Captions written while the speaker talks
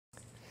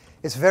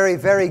It's very,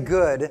 very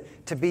good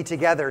to be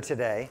together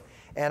today.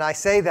 And I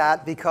say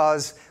that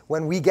because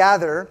when we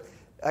gather,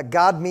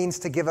 God means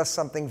to give us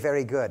something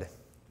very good.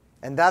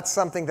 And that's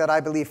something that I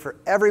believe for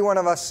every one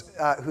of us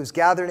who's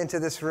gathered into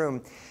this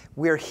room.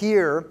 We're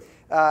here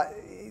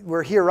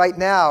right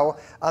now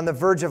on the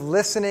verge of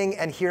listening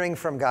and hearing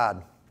from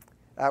God.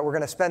 We're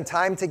going to spend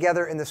time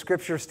together in the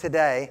Scriptures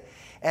today.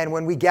 And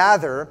when we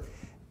gather,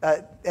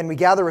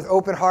 with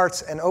open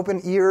hearts and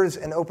open ears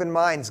and open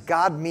minds,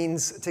 God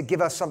means to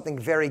give us something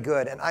very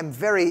good. And I'm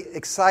very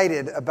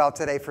excited about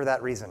today for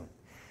that reason.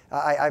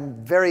 I'm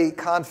very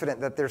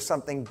confident that there's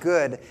something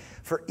good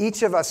for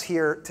each of us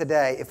here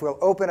today if we'll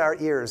open our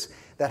ears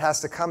that has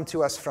to come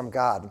to us from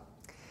God.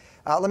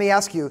 Let me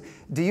ask you,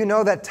 do you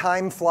know that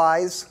time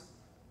flies?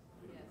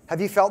 Yes.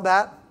 Have you felt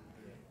that?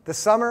 The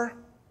summer,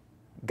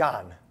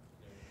 gone.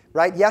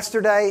 Right?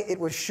 Yesterday, it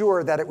was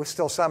sure that it was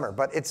still summer,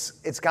 but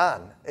it's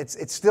gone.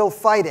 It's still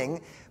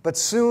fighting, but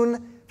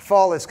soon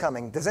fall is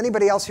coming. Does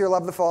anybody else here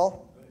love the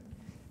fall?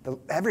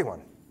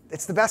 Everyone.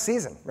 It's the best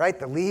season, right?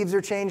 The leaves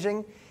are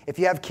changing. If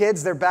you have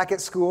kids, they're back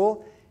at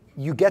school.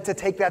 You get to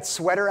take that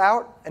sweater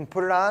out and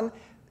put it on.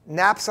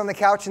 Naps on the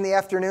couch in the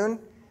afternoon.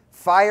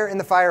 Fire in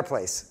the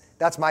fireplace.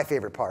 That's my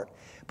favorite part.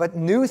 But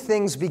new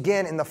things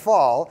begin in the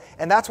fall,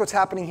 and that's what's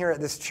happening here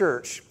at this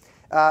church.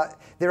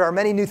 There are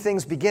many new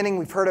things beginning.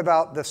 We've heard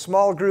about the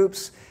small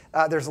groups.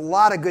 There's a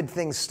lot of good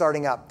things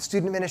starting up.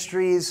 Student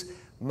ministries,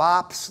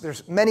 MOPS.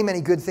 There's many,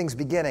 many good things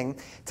beginning.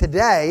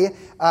 Today,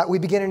 we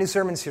begin a new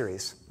sermon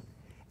series.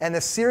 And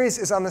the series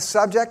is on the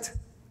subject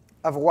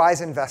of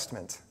wise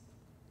investment.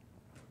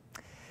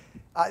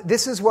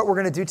 This is what we're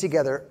going to do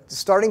together,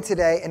 starting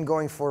today and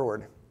going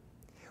forward.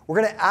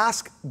 We're going to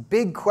ask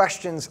big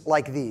questions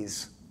like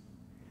these.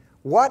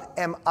 What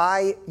am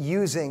I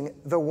using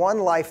the one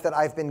life that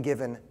I've been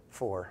given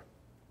for?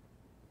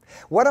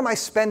 What am I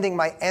spending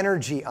my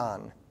energy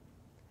on?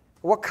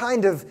 What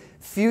kind of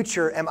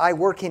future am I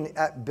working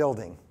at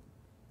building?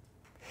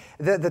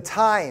 The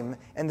time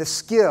and the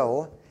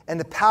skill and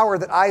the power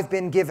that I've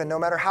been given, no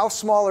matter how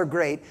small or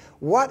great,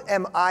 what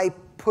am I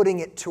putting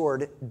it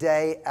toward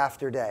day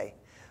after day?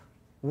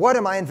 What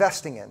am I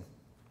investing in?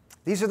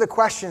 These are the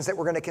questions that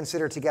we're going to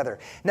consider together.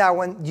 Now,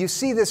 when you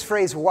see this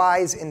phrase,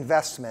 wise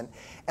investment,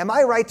 am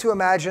I right to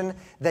imagine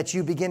that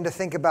you begin to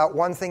think about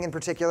one thing in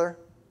particular?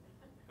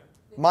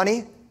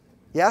 Money?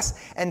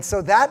 Yes? And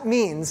so that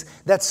means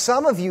that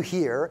some of you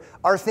here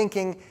are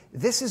thinking,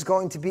 this is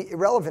going to be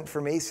irrelevant for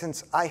me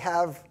since I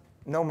have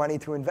no money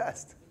to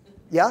invest.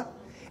 Yeah?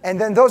 And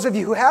then those of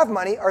you who have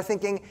money are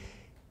thinking,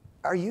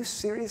 are you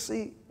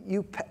seriously,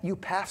 you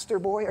pastor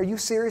boy, are you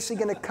seriously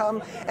going to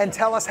come and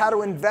tell us how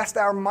to invest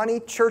our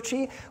money,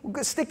 churchy?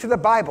 Stick to the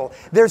Bible.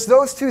 There's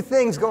those two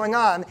things going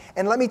on.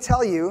 And let me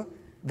tell you,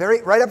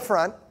 right up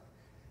front,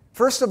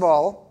 first of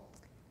all,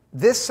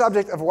 this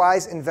subject of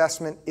wise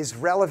investment is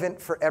relevant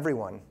for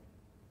everyone.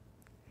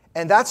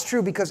 And that's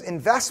true because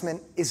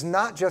investment is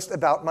not just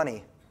about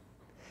money.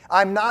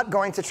 I'm not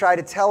going to try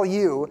to tell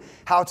you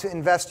how to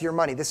invest your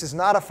money. This is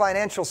not a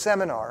financial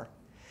seminar.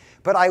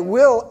 But I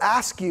will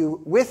ask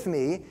you with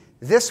me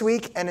this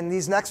week and in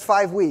these next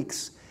 5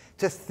 weeks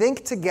to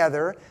think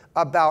together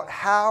about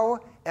how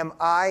am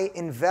I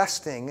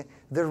investing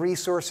the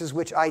resources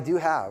which I do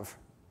have.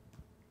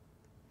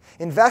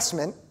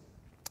 Investment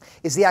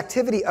is the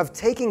activity of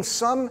taking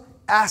some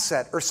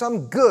asset or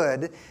some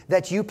good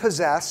that you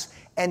possess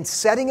and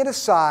setting it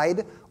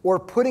aside or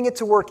putting it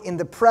to work in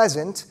the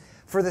present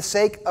for the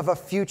sake of a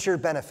future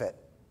benefit.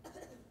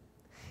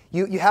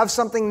 You have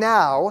something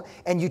now,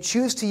 and you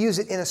choose to use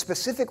it in a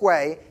specific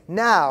way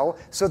now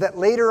so that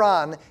later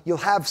on you'll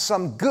have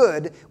some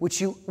good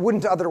which you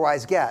wouldn't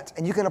otherwise get.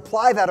 And you can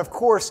apply that, of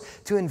course,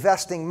 to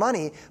investing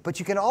money, but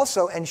you can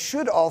also and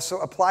should also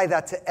apply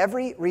that to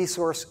every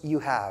resource you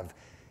have.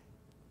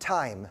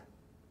 Time.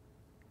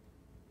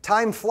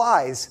 Time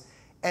flies,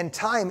 and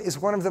time is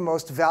one of the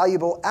most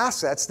valuable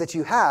assets that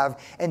you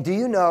have. And do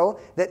you know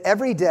that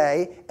every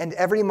day and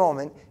every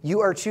moment you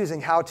are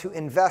choosing how to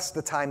invest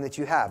the time that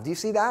you have? Do you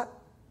see that?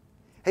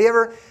 Have you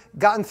ever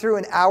gotten through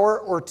an hour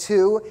or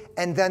two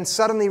and then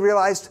suddenly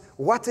realized,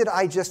 what did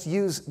I just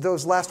use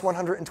those last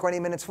 120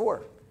 minutes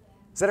for?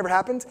 Has that ever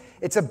happened?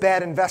 It's a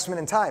bad investment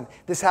in time.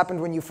 This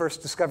happened when you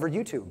first discovered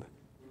YouTube.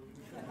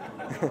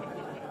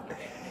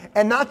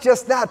 And not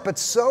just that, but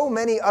so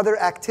many other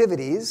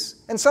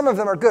activities, and some of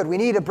them are good. We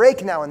need a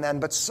break now and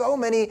then, but so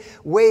many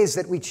ways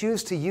that we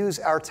choose to use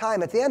our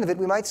time. At the end of it,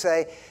 we might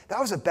say, that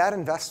was a bad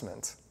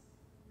investment.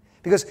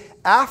 Because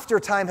after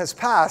time has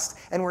passed,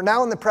 and we're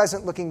now in the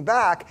present looking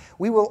back,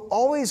 we will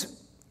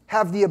always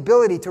have the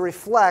ability to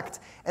reflect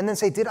and then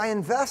say, did I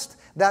invest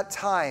that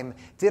time?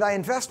 Did I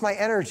invest my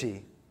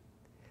energy?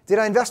 Did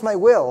I invest my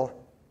will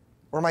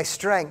or my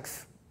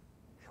strength?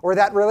 Or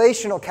that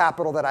relational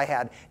capital that I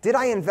had, did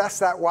I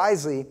invest that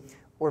wisely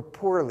or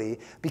poorly?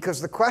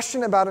 Because the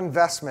question about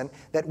investment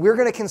that we're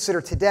going to consider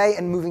today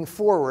and moving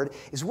forward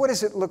is, what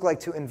does it look like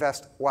to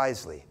invest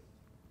wisely?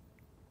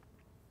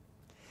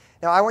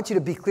 Now, I want you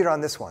to be clear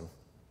on this one.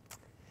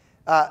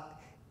 I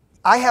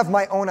have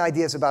my own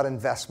ideas about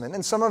investment,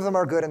 and some of them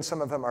are good and some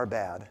of them are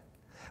bad.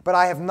 But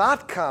I have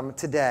not come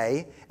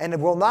today, and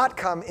will not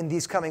come in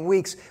these coming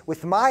weeks,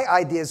 with my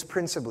ideas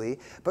principally,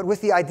 but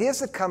with the ideas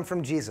that come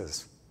from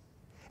Jesus.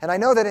 And I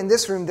know that in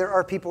this room there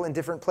are people in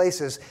different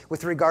places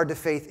with regard to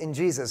faith in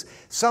Jesus.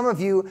 Some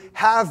of you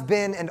have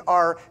been and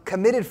are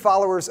committed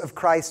followers of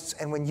Christ,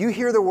 and when you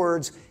hear the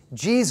words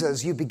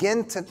Jesus, you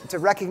begin to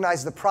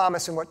recognize the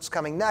promise and what's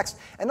coming next,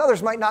 and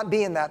others might not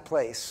be in that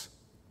place.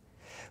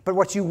 But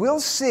what you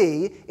will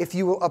see, if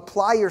you will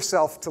apply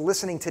yourself to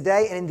listening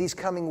today and in these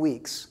coming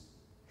weeks,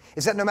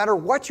 is that no matter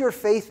what your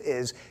faith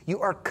is, you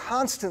are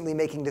constantly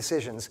making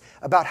decisions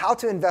about how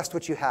to invest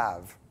what you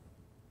have.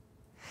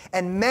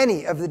 And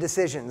many of the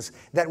decisions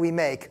that we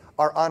make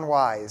are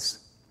unwise.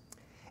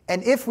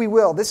 And if we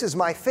will, this is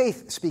my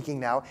faith speaking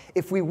now,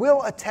 if we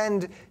will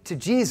attend to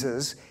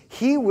Jesus,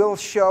 he will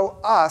show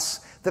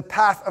us the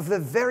path of the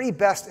very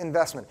best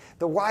investment,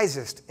 the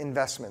wisest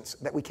investments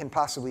that we can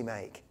possibly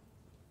make.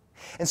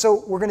 And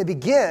so we're going to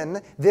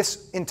begin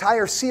this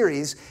entire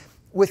series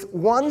with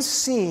one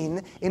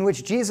scene in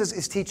which Jesus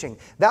is teaching.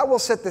 That will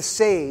set the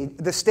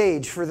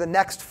stage for the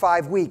next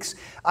 5 weeks.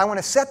 I want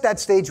to set that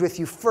stage with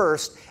you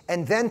first,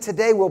 and then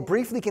today we'll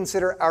briefly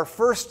consider our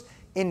first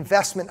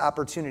investment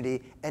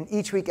opportunity, and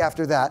each week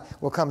after that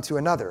we'll come to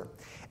another.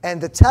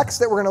 And the text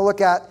that we're going to look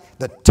at,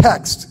 the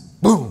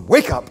text, boom,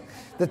 wake up.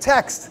 The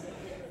text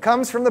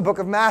comes from the book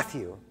of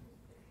Matthew,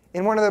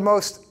 in one of the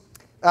most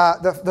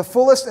the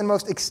fullest and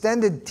most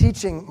extended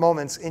teaching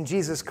moments in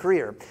Jesus'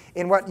 career,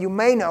 in what you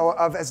may know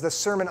of as the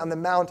Sermon on the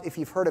Mount if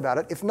you've heard about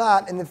it. If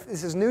not, and if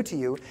this is new to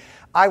you,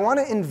 I want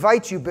to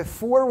invite you,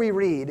 before we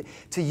read,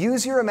 to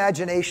use your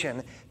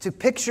imagination to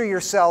picture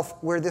yourself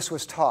where this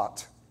was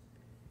taught.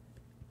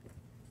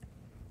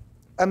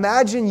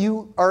 Imagine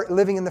you are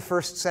living in the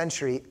first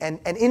century, and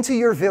into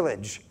your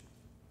village,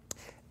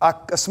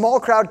 a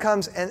small crowd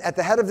comes, and at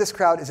the head of this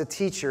crowd is a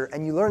teacher,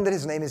 and you learn that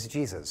his name is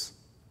Jesus.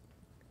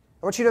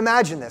 I want you to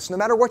imagine this. No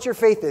matter what your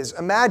faith is,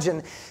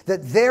 imagine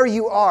that there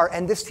you are,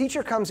 and this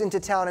teacher comes into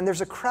town, and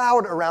there's a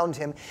crowd around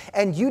him,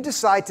 and you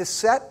decide to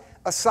set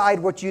aside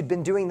what you'd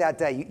been doing that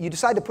day. You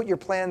decide to put your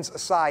plans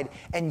aside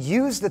and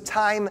use the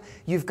time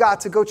you've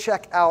got to go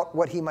check out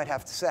what he might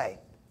have to say.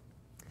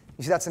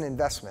 You see, that's an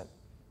investment.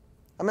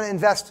 I'm going to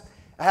invest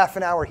a half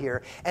an hour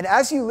here, and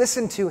as you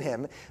listen to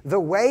him, the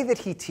way that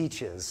he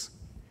teaches,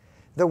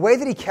 the way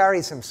that he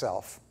carries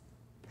himself,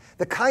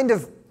 the kind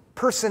of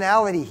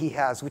personality he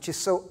has, which is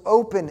so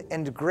open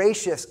and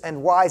gracious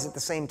and wise at the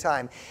same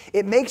time,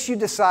 it makes you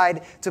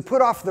decide to put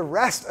off the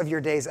rest of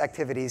your day's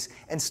activities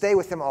and stay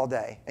with him all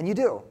day. And you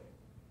do.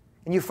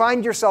 And you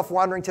find yourself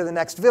wandering to the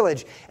next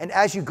village, and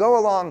as you go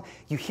along,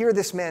 you hear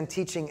this man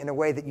teaching in a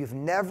way that you've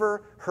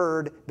never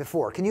heard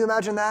before. Can you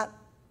imagine that?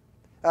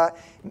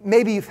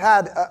 Maybe you've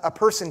had a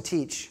person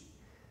teach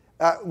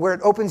where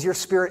it opens your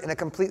spirit in a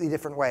completely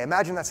different way.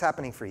 Imagine that's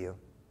happening for you.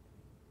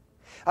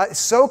 It's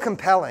so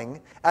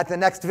compelling at the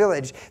next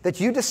village that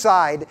you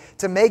decide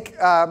to make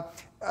a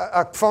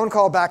phone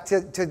call back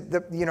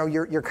to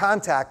your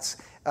contacts,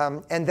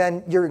 and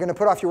then you're going to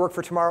put off your work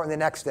for tomorrow and the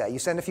next day. You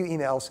send a few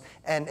emails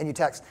and you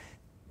text.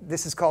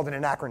 This is called an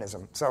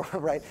anachronism. So,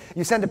 right,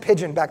 you send a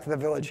pigeon back to the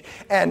village,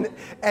 and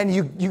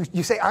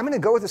you say, I'm going to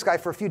go with this guy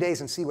for a few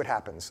days and see what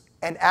happens.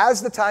 And as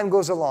the time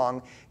goes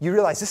along, you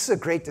realize this is a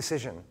great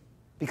decision,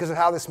 because of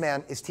how this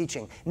man is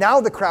teaching. Now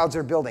the crowds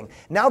are building.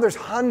 Now there's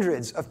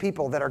hundreds of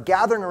people that are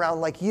gathering around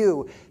like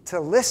you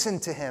to listen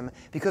to him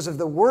because of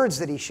the words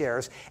that he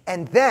shares.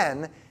 And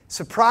then,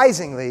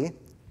 surprisingly,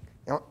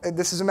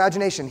 this is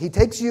imagination, he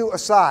takes you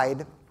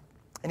aside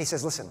and he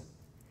says, listen,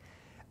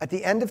 at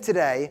the end of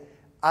today,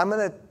 I'm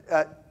going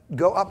to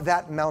go up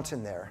that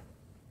mountain there.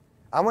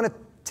 I want to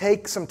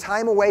take some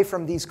time away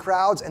from these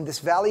crowds and this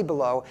valley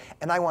below,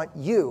 and I want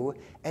you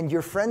and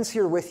your friends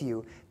here with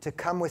you to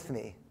come with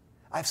me.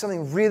 I have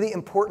something really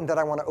important that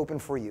I want to open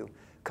for you.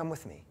 Come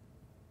with me.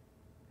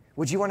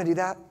 Would you want to do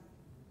that?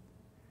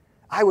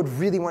 I would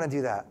really want to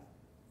do that.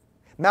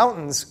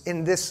 Mountains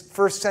in this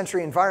first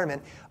century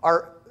environment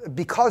are,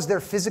 because they're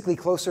physically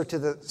closer to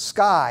the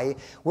sky,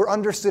 were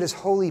understood as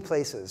holy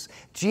places.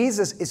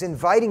 Jesus is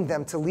inviting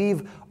them to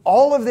leave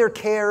all of their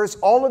cares,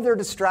 all of their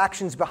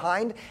distractions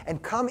behind,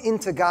 and come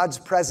into God's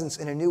presence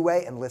in a new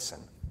way and listen.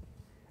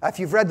 If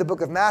you've read the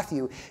book of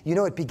Matthew, you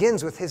know it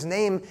begins with his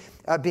name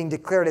being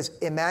declared as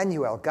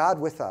Emmanuel, God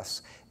with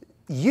us.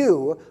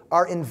 You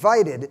are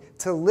invited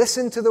to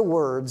listen to the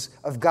words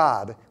of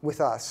God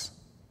with us.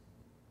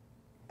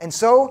 And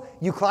so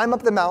you climb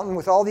up the mountain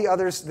with all the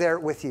others there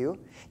with you.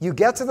 You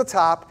get to the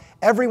top,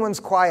 everyone's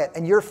quiet,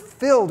 and you're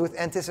filled with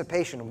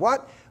anticipation.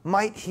 What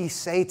might he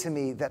say to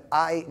me that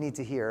I need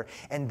to hear?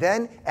 And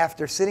then,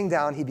 after sitting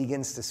down, he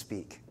begins to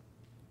speak.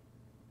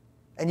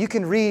 And you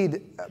can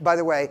read, by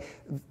the way,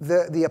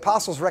 the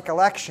apostles'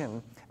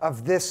 recollection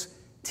of this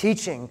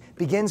teaching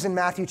begins in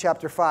Matthew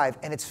chapter 5,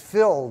 and it's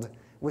filled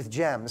with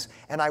gems.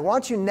 And I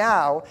want you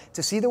now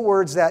to see the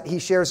words that he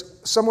shares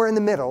somewhere in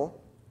the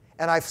middle,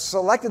 and I've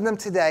selected them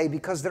today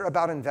because they're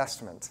about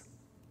investment.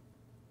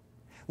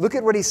 Look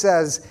at what he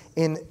says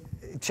in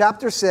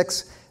chapter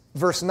 6,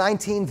 verse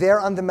 19,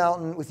 there on the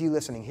mountain with you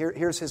listening.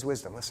 Here's his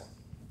wisdom. Listen.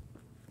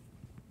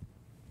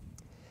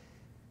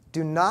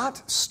 Do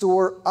not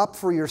store up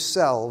for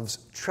yourselves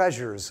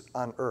treasures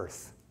on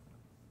earth,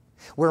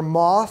 where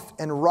moth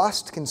and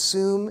rust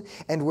consume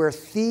and where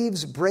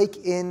thieves break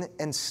in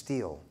and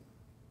steal.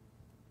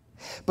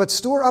 But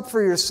store up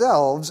for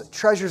yourselves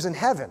treasures in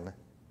heaven,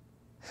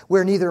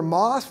 where neither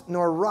moth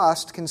nor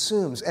rust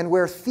consumes and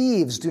where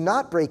thieves do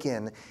not break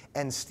in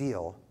and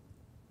steal.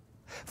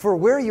 For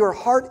where your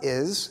heart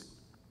is,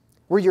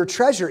 where your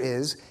treasure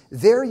is,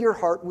 there your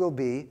heart will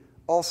be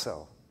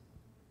also.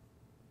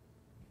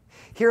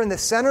 Here in the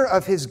center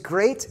of his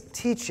great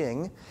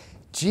teaching,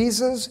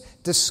 Jesus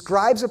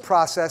describes a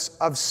process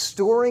of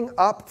storing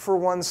up for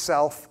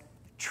oneself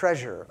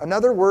treasure.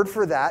 Another word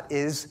for that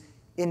is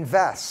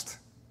invest.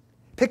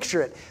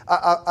 Picture it,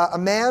 a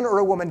man or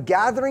a woman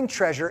gathering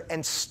treasure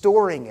and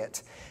storing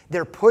it.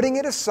 They're putting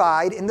it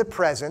aside in the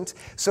present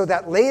so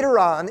that later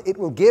on it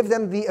will give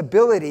them the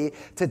ability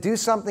to do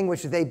something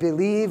which they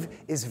believe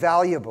is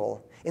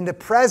valuable. In the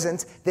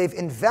present, they've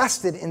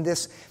invested in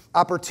this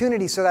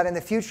opportunity so that in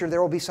the future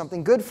there will be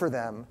something good for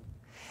them.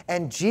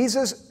 And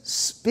Jesus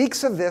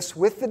speaks of this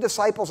with the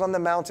disciples on the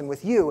mountain,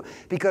 with you,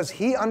 because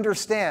he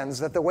understands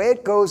that the way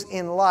it goes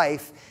in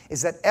life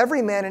is that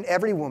every man and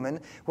every woman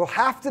will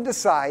have to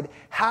decide,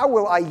 how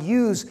will I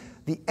use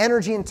the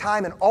energy and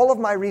time and all of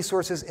my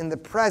resources in the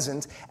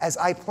present as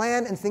I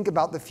plan and think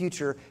about the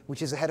future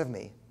which is ahead of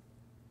me.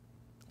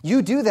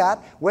 You do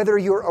that whether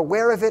you're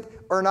aware of it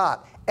or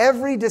not.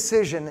 Every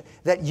decision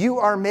that you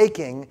are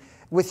making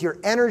with your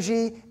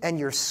energy and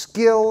your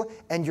skill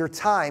and your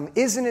time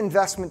is an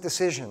investment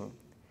decision.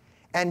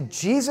 And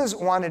Jesus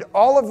wanted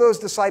all of those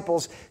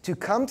disciples to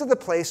come to the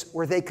place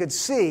where they could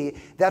see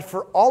that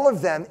for all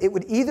of them, it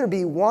would either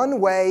be one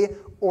way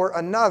or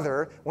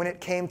another when it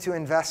came to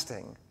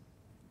investing.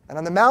 And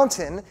on the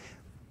mountain,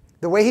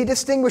 the way he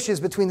distinguishes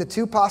between the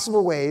two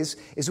possible ways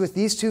is with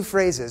these two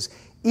phrases.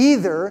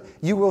 Either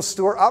you will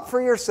store up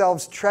for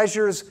yourselves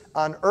treasures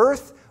on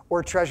earth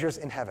or treasures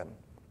in heaven.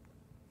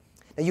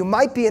 Now, you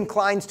might be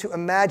inclined to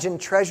imagine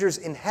treasures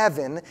in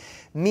heaven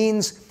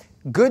means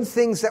good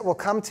things that will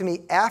come to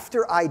me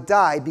after I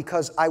die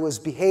because I was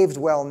behaved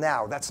well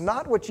now. That's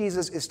not what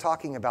Jesus is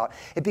talking about.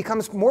 It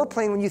becomes more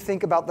plain when you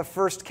think about the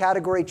first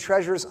category,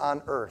 treasures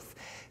on earth.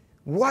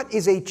 What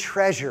is a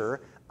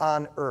treasure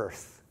on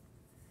earth?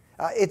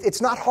 It's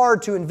not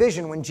hard to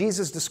envision when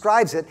Jesus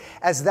describes it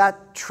as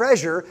that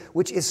treasure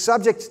which is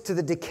subject to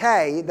the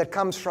decay that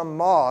comes from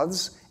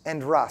moths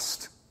and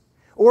rust,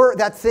 or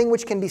that thing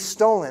which can be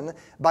stolen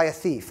by a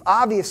thief.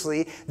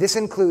 Obviously, this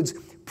includes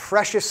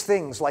precious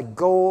things like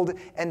gold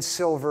and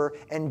silver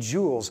and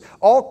jewels,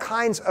 all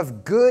kinds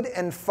of good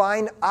and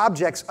fine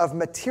objects of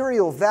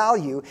material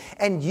value.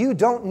 And you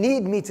don't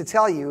need me to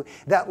tell you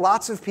that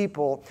lots of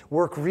people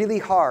work really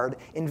hard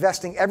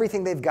investing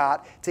everything they've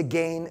got to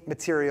gain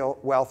material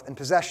wealth and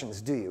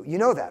possessions, do you? You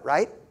know that,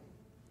 right?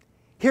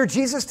 Here,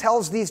 Jesus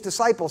tells these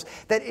disciples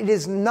that it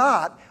is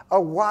not a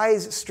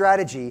wise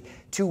strategy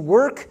to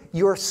work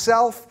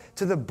yourself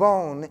to the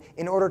bone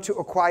in order to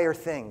acquire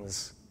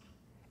things.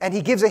 And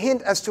he gives a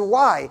hint as to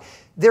why.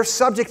 They're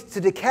subject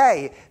to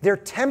decay. They're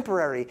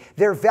temporary.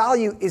 Their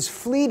value is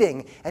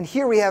fleeting. And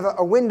here we have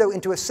a window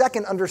into a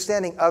second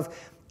understanding of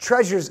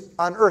treasures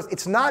on earth.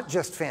 It's not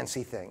just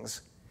fancy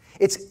things.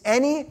 It's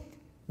any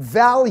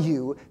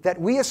value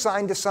that we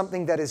assign to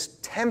something that is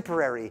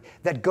temporary,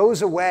 that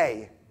goes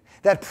away,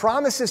 that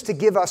promises to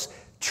give us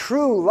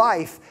true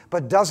life,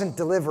 but doesn't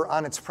deliver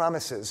on its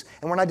promises.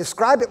 And when I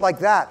describe it like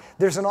that,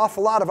 there's an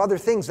awful lot of other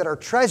things that are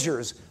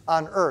treasures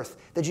on earth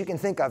that you can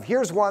think of.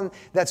 Here's one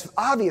that's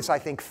obvious, I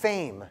think,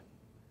 fame.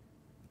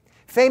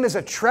 Fame is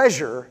a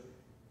treasure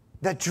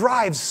that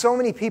drives so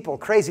many people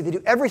crazy. They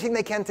do everything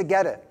they can to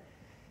get it.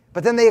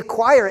 But then they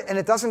acquire it and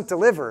it doesn't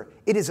deliver.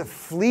 It is a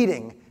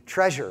fleeting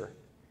treasure.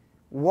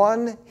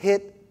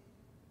 One-hit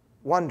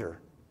wonder.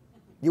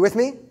 You with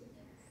me?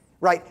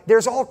 Right.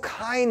 There's all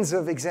kinds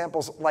of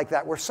examples like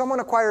that where someone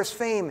acquires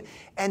fame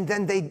and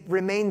then they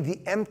remain the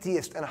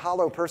emptiest and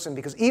hollow person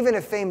because even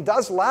if fame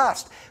does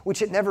last,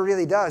 which it never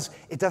really does,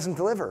 it doesn't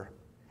deliver.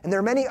 And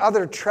there are many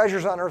other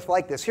treasures on earth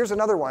like this. Here's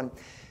another one.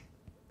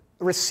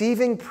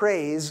 Receiving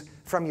praise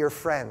from your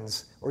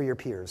friends or your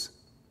peers.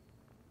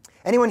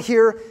 Anyone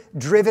here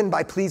driven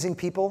by pleasing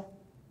people?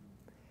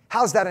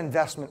 How's that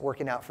investment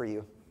working out for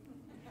you?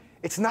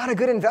 It's not a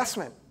good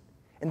investment.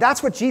 And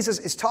that's what Jesus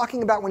is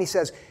talking about when he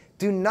says,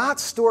 do not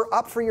store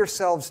up for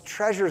yourselves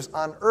treasures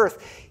on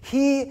earth.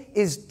 He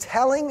is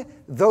telling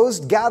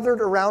those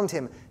gathered around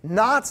him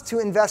not to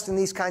invest in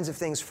these kinds of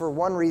things for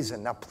one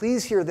reason. Now,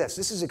 please hear this.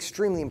 This is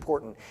extremely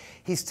important.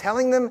 He's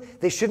telling them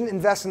they shouldn't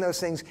invest in those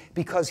things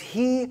because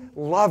he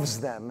loves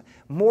them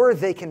more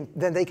than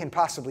they can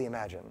possibly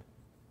imagine.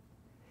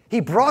 He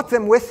brought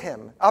them with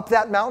him up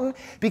that mountain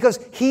because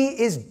he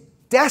is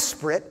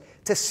desperate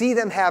to see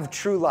them have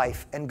true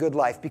life and good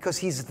life, because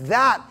he's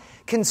that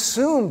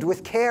consumed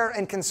with care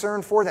and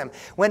concern for them.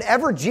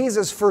 Whenever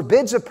Jesus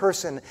forbids a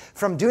person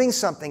from doing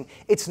something,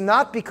 it's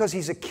not because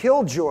he's a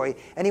killjoy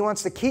and he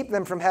wants to keep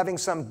them from having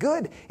some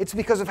good. It's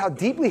because of how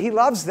deeply he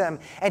loves them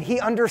and he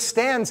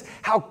understands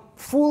how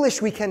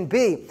foolish we can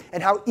be,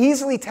 and how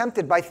easily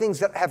tempted by things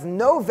that have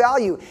no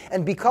value.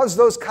 And because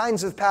those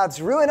kinds of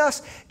paths ruin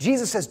us,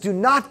 Jesus says, do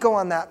not go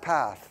on that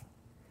path.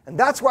 And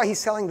that's why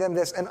he's telling them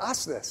this and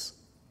us this.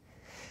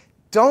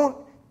 Don't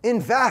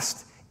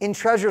invest in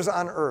treasures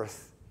on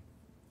earth.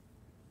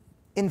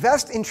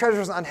 Invest in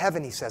treasures on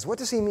heaven, he says. What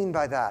does he mean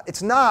by that?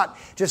 It's not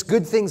just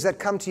good things that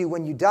come to you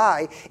when you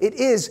die. It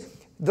is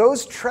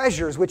those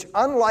treasures which,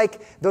 unlike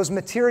those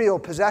material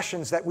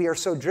possessions that we are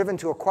so driven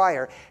to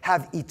acquire,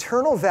 have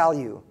eternal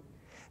value,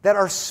 that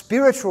are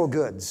spiritual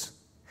goods,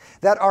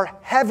 that are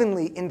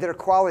heavenly in their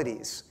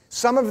qualities.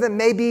 Some of them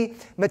may be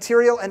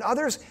material and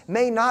others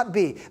may not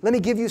be. Let me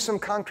give you some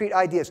concrete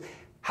ideas.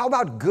 How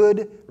about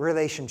good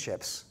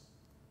relationships?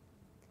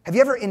 Have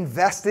you ever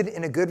invested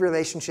in a good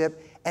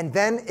relationship and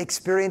then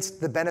experienced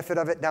the benefit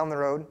of it down the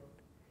road?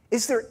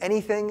 Is there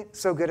anything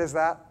so good as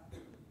that?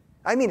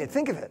 I mean it.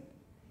 Think of it.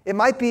 It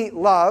might be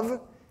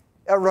love,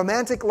 a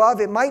romantic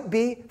love. It might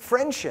be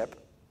friendship.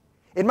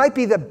 It might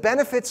be the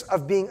benefits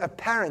of being a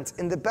parent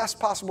in the best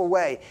possible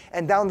way,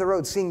 and down the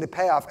road seeing the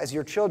payoff as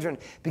your children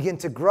begin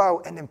to grow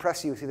and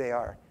impress you with who they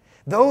are.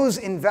 Those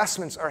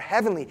investments are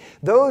heavenly.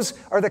 Those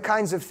are the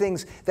kinds of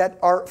things that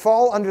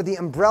fall under the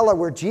umbrella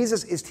where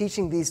Jesus is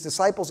teaching these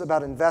disciples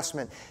about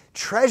investment.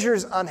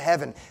 Treasures in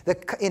heaven,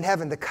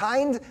 the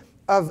kind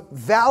of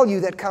value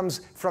that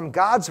comes from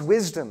God's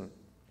wisdom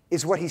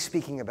is what he's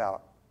speaking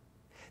about.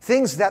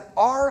 Things that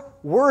are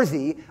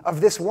worthy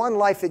of this one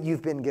life that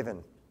you've been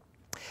given.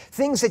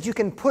 Things that you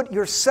can put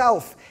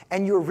yourself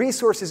and your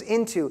resources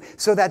into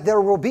so that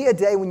there will be a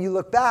day when you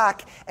look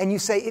back and you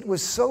say, it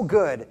was so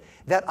good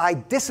that I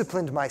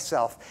disciplined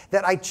myself,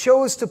 that I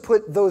chose to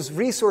put those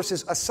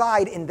resources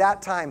aside in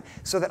that time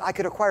so that I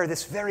could acquire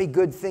this very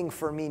good thing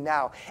for me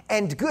now.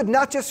 And good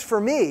not just for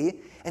me,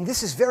 and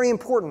this is very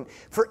important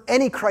for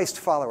any Christ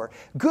follower.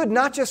 Good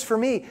not just for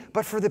me,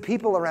 but for the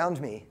people around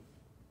me.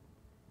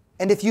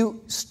 And if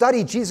you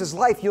study Jesus'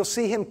 life, you'll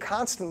see him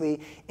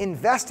constantly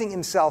investing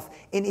himself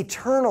in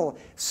eternal,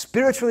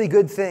 spiritually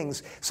good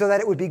things so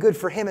that it would be good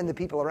for him and the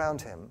people around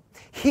him.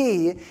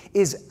 He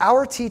is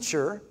our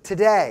teacher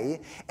today,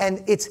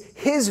 and it's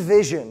his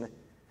vision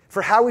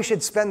for how we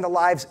should spend the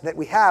lives that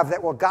we have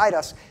that will guide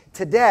us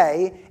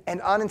today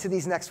and on into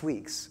these next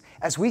weeks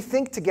as we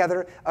think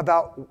together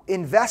about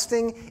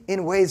investing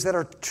in ways that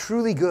are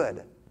truly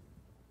good.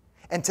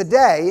 And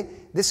today,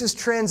 this is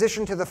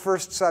transition to the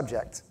first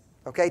subject.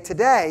 Okay,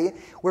 today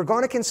we're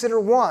going to consider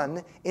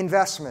one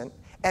investment,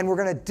 and we're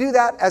going to do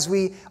that as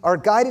we are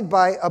guided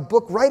by a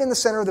book right in the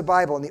center of the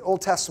Bible in the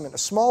Old Testament, a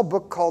small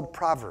book called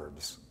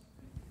Proverbs.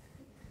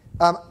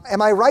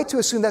 Am I right to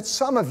assume that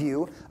some of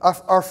you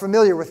are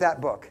familiar with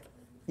that book?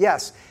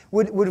 Yes.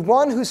 Would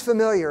one who's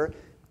familiar,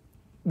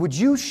 would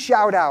you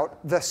shout out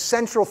the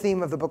central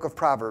theme of the book of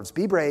Proverbs?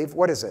 Be brave.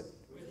 What is it?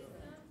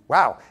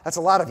 Wow, that's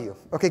a lot of you.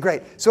 Okay,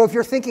 great. So if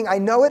you're thinking, I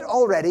know it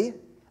already,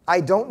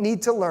 I don't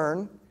need to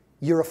learn,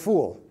 you're a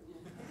fool.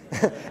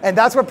 And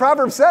that's what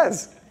Proverbs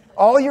says.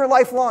 All your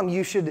life long,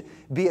 you should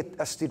be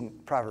a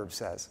student, Proverbs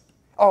says.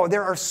 Oh,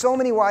 there are so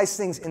many wise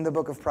things in the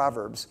book of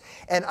Proverbs.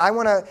 And I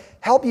want to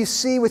help you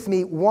see with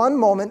me one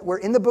moment where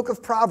in the book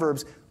of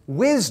Proverbs,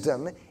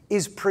 wisdom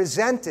is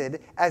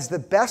presented as the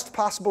best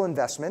possible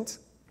investment.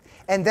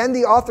 And then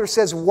the author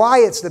says why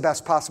it's the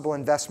best possible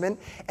investment.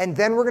 And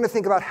then we're going to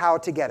think about how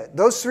to get it.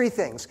 Those three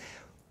things.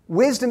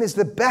 Wisdom is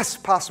the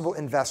best possible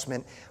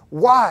investment.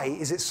 Why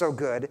is it so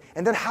good?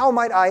 And then how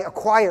might I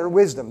acquire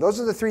wisdom? Those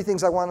are the three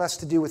things I want us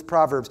to do with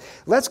Proverbs.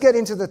 Let's get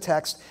into the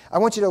text. I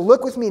want you to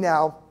look with me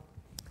now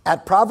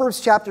at Proverbs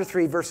chapter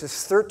 3,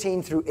 verses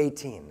 13 through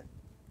 18.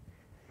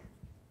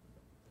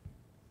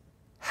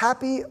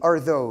 Happy are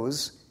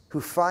those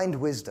who find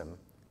wisdom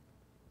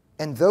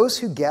and those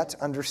who get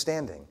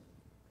understanding.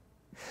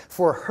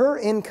 For her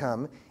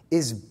income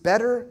is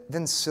better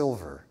than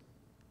silver,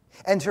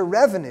 and her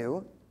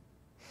revenue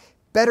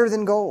better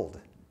than gold.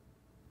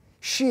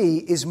 She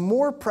is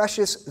more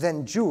precious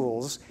than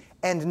jewels,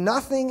 and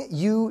nothing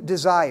you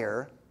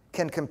desire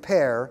can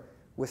compare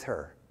with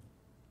her.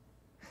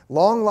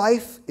 Long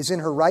life is in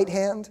her right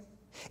hand.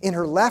 In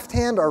her left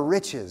hand are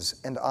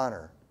riches and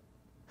honor.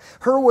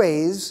 Her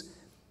ways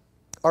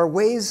are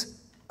ways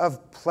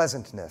of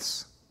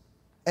pleasantness,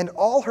 and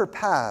all her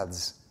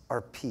paths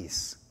are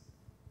peace.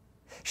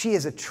 She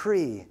is a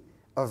tree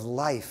of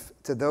life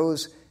to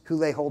those who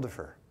lay hold of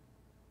her.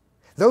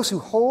 Those who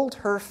hold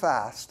her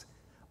fast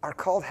are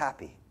called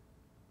happy.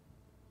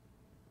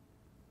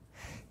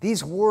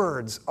 These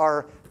words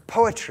are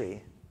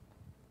poetry,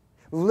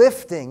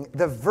 lifting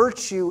the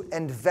virtue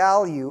and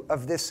value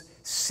of this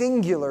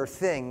singular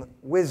thing,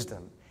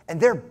 wisdom. And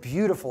they're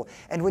beautiful.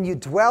 And when you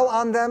dwell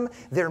on them,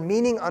 their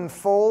meaning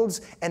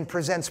unfolds and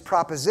presents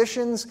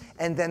propositions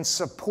and then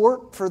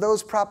support for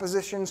those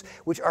propositions,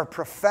 which are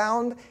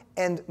profound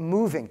and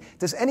moving.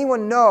 Does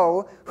anyone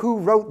know who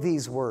wrote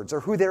these words or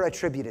who they're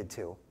attributed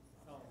to?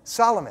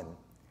 Solomon.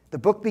 The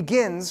book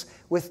begins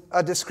with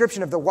a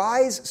description of the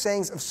wise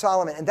sayings of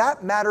Solomon, and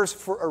that matters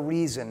for a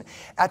reason.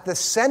 At the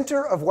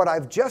center of what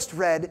I've just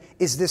read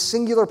is this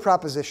singular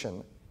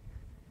proposition.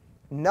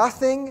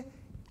 Nothing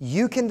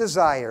you can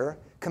desire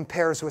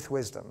compares with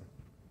wisdom.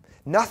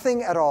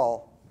 Nothing at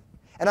all.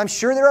 And I'm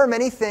sure there are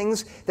many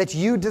things that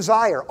you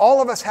desire.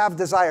 All of us have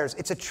desires.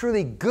 It's a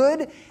truly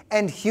good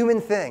and human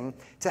thing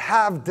to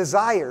have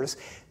desires.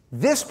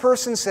 This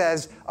person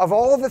says, of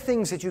all of the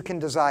things that you can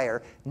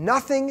desire,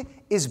 nothing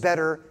is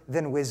better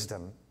than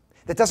wisdom.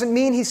 That doesn't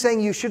mean he's saying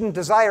you shouldn't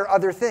desire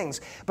other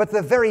things, but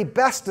the very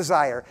best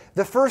desire,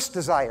 the first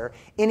desire,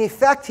 in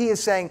effect he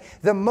is saying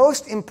the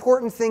most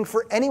important thing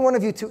for any one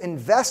of you to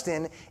invest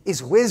in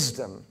is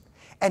wisdom.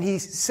 And he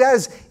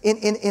says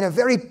in a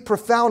very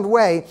profound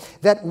way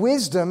that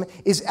wisdom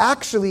is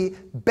actually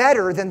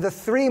better than the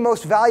three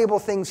most valuable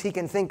things he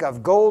can think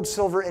of: gold,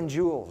 silver, and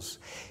jewels.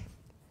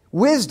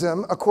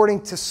 Wisdom,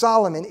 according to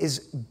Solomon,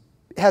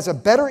 has a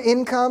better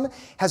income,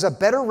 has a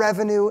better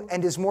revenue,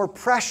 and is more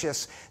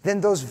precious than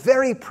those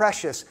very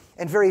precious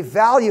and very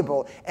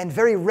valuable and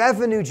very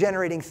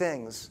revenue-generating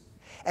things.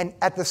 And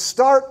at the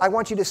start, I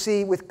want you to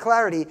see with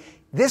clarity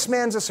this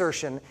man's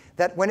assertion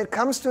that when it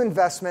comes to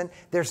investment,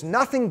 there's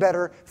nothing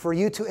better for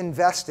you to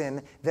invest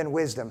in than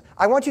wisdom.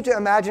 I want you to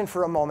imagine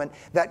for a moment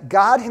that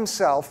God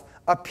himself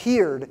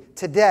appeared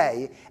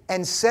today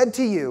and said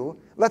to you,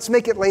 let's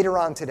make it later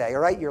on today,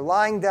 all right? You're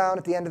lying down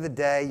at the end of the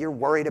day, you're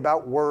worried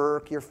about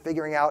work, you're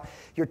figuring out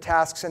your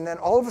tasks, and then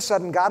all of a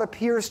sudden God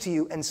appears to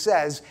you and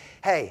says,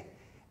 hey,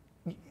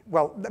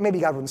 well, maybe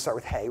God wouldn't start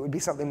with hey, it would be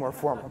something more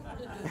formal.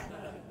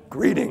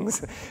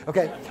 Greetings,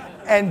 okay?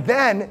 And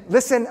then,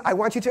 listen, I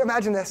want you to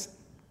imagine this.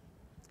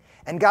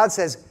 And God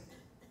says,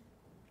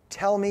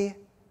 tell me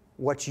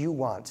what you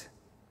want.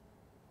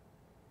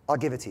 I'll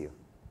give it to you.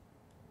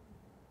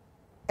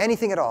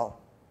 Anything at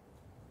all.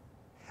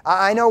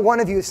 I know one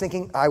of you is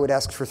thinking, I would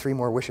ask for 3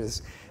 more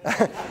wishes.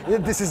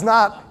 This is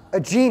not a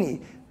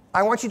genie.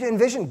 I want you to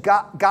envision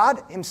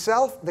God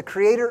himself, the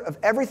creator of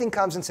everything,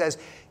 comes and says,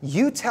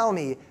 you tell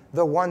me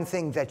the one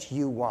thing that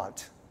you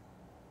want.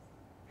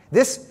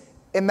 This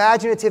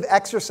imaginative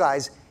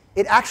exercise,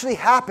 it actually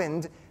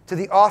happened to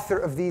the author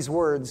of these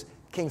words,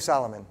 King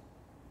Solomon.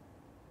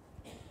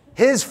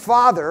 His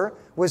father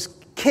was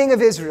king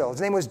of Israel.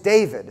 His name was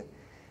David.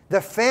 The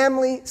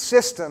family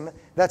system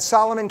that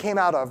Solomon came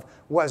out of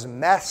was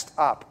messed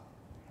up.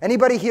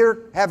 Anybody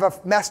here have a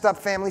messed up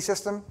family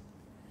system?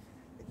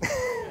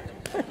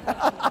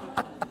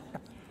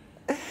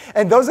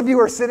 And those of you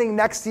who are sitting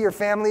next to your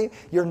family,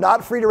 you're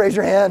not free to raise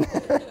your hand.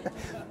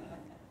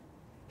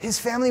 His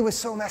family was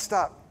so messed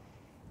up.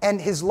 And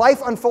his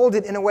life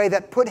unfolded in a way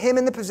that put him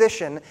in the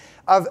position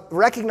of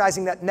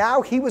recognizing that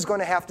now he was going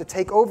to have to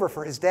take over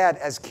for his dad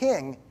as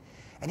king.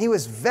 And he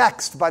was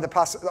vexed by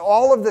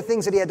all of the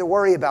things that he had to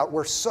worry about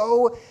were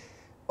so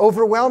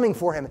overwhelming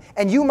for him.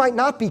 And you might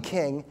not be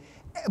king,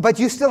 but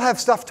you still have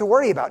stuff to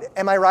worry about.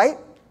 Am I right?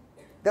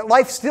 That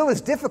life still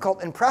is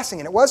difficult and pressing,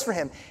 and it was for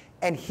him.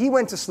 And he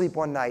went to sleep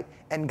one night,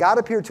 and God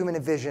appeared to him in a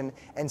vision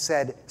and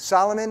said,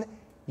 Solomon,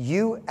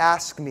 you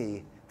ask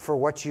me for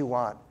what you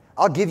want.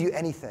 I'll give you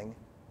anything.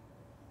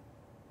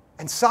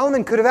 And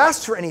Solomon could have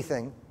asked for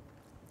anything,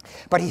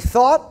 but he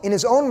thought in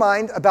his own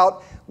mind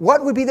about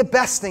what would be the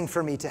best thing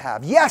for me to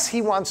have. Yes,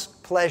 he wants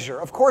pleasure.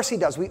 Of course he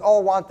does. We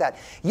all want that.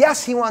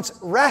 Yes, he wants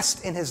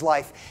rest in his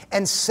life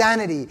and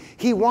sanity.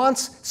 He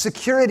wants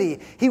security.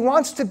 He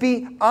wants to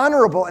be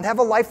honorable and have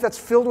a life that's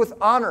filled with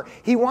honor.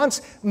 He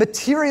wants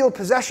material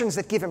possessions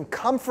that give him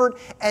comfort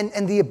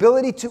and the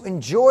ability to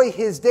enjoy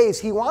his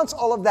days. He wants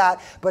all of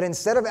that, but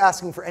instead of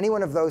asking for any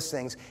one of those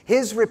things,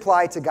 his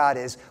reply to God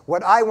is,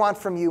 what I want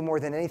from you more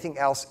than anything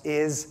else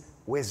is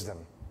wisdom.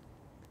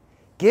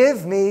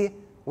 Give me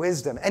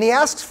wisdom. And he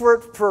asks for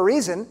it for a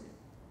reason,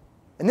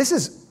 and this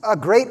is a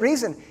great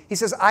reason. He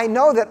says, I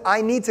know that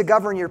I need to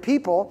govern your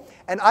people,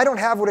 and I don't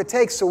have what it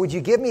takes, so would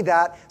you give me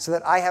that so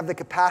that I have the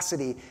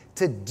capacity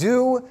to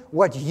do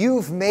what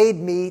you've made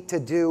me to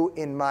do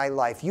in my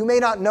life? You may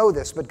not know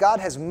this, but God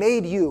has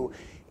made you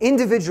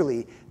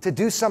individually to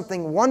do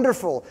something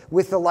wonderful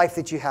with the life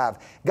that you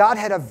have. God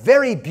had a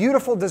very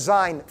beautiful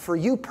design for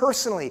you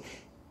personally.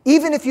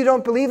 Even if you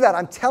don't believe that,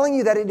 I'm telling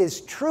you that it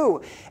is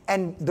true.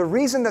 And the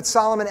reason that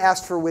Solomon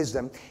asked for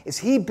wisdom is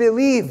he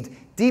believed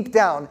deep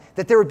down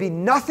that there would be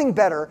nothing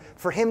better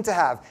for him to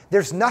have.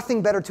 There's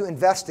nothing better to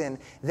invest in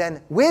than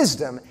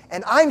wisdom.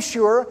 And I'm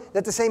sure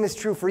that the same is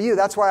true for you.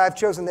 That's why I've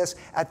chosen this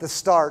at the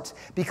start,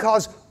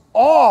 because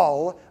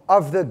all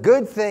of the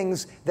good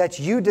things that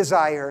you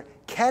desire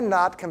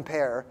cannot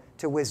compare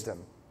to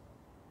wisdom.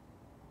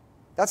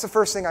 That's the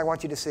first thing I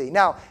want you to see.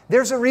 Now,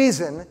 there's a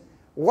reason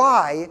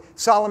why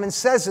Solomon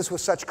says this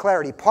with such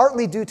clarity,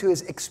 partly due to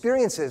his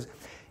experiences,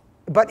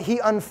 but he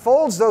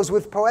unfolds those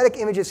with poetic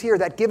images here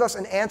that give us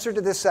an answer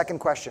to this second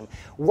question.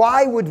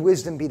 Why would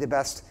wisdom be the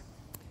best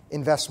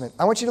investment?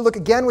 I want you to look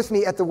again with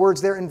me at the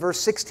words there in verse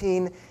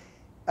 16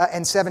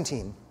 and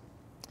 17.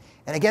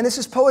 And again, this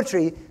is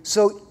poetry,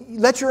 so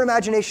let your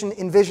imagination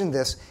envision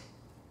this.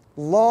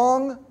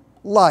 Long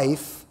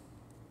life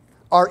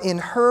are in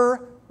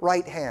her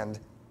right hand.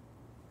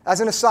 As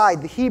an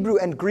aside, the Hebrew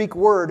and Greek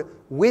word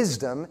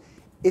wisdom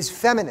is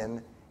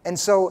feminine. And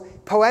so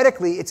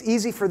poetically, it's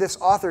easy for this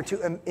author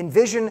to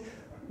envision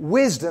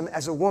wisdom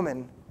as a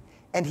woman.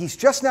 And he's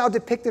just now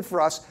depicted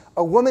for us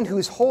a woman who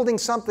is holding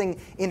something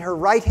in her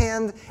right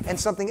hand and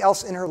something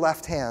else in her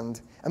left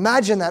hand.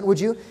 Imagine that, would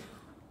you?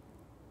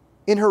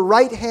 In her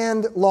right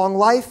hand, long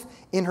life.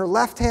 In her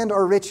left hand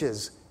are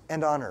riches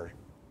and honor.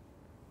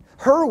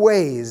 Her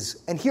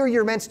ways, and here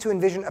you're meant to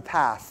envision a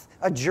path,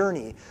 a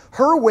journey.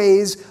 Her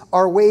ways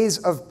are ways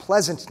of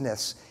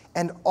pleasantness,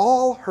 and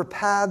all her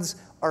paths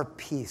are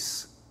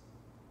peace.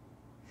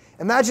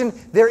 Imagine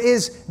there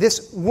is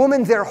this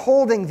woman there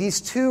holding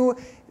these two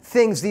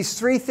things, these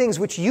three things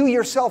which you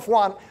yourself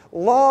want.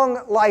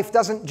 Long life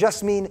doesn't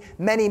just mean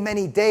many,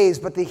 many days,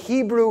 but the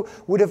Hebrew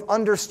would have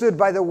understood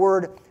by the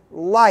word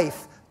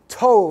life,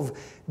 tov,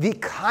 the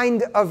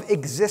kind of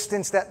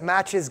existence that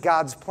matches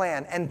God's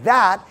plan. And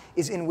that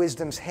is in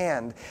wisdom's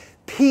hand.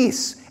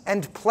 Peace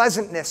and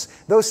pleasantness,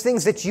 those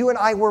things that you and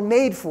I were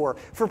made for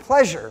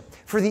pleasure,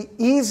 for the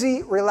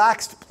easy,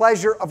 relaxed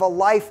pleasure of a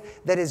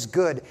life that is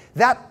good.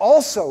 That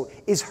also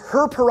is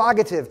her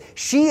prerogative.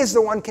 She is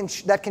the one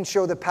that can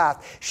show the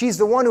path. She's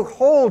the one who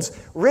holds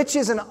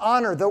riches and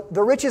honor,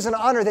 the riches and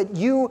honor that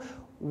you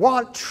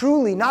want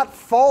truly, not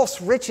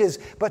false riches,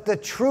 but the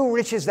true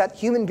riches that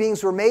human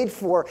beings were made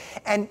for.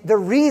 And the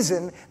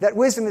reason that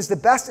wisdom is the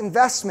best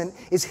investment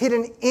is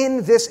hidden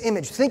in this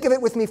image. Think of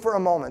it with me for a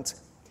moment.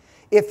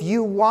 If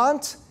you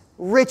want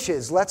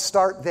riches, let's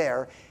start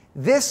there.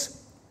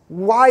 This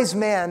wise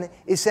man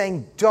is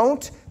saying,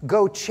 don't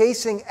go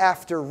chasing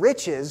after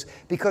riches,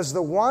 because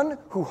the one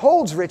who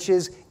holds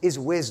riches is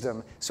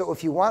wisdom. So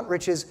if you want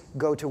riches,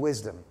 go to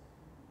wisdom.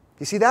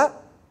 You see that?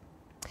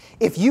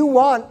 If you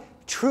want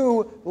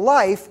true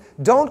life,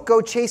 don't go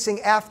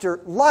chasing after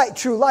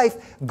true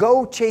life,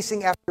 go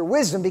chasing after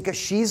wisdom, because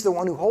she's the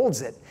one who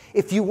holds it.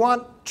 If you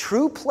want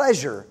true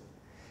pleasure,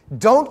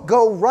 don't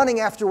go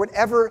running after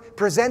whatever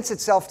presents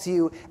itself to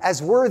you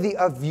as worthy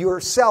of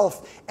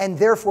yourself and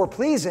therefore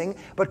pleasing,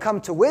 but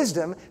come to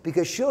wisdom,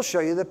 because she'll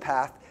show you the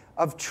path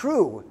of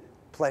true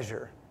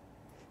pleasure.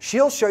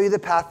 She'll show you the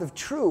path of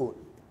true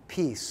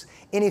peace.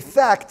 In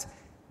effect,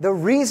 the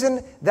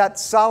reason that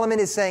Solomon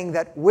is saying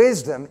that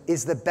wisdom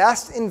is the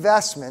best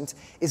investment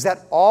is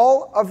that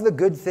all of the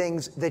good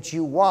things that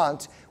you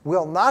want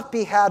will not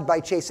be had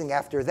by chasing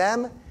after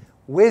them.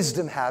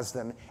 Wisdom has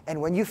them. And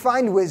when you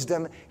find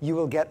wisdom, you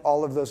will get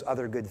all of those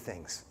other good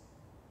things.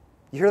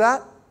 You hear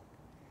that?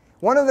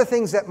 One of the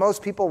things that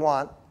most people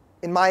want,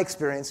 in my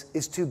experience,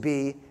 is to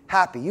be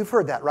happy. You've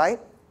heard that,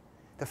 right?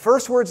 The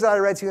first words that I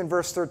read to you in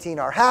verse 13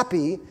 are,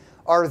 happy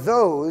are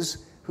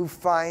those who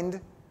find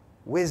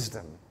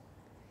wisdom.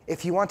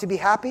 If you want to be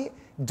happy,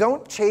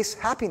 don't chase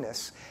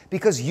happiness,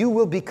 because you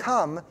will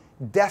become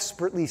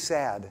desperately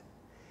sad.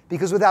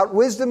 Because without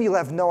wisdom, you'll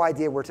have no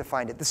idea where to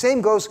find it. The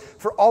same goes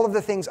for all of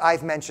the things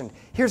I've mentioned.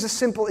 Here's a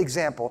simple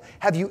example.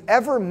 Have you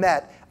ever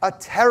met a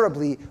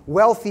terribly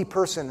wealthy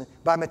person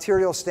by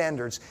material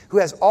standards who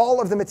has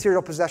all of the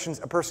material possessions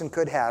a person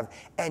could have,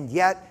 and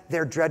yet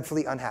they're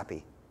dreadfully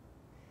unhappy?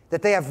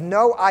 That they have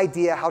no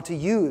idea how to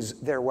use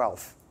their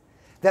wealth.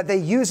 That they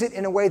use it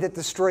in a way that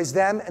destroys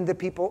them and the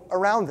people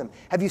around them.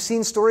 Have you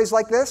seen stories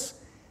like this?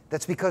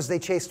 That's because they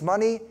chased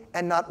money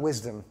and not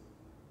wisdom.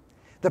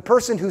 The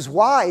person who's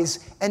wise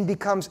and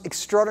becomes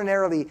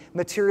extraordinarily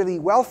materially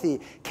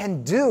wealthy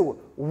can do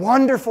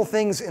wonderful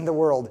things in the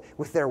world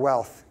with their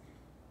wealth.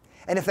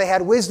 And if they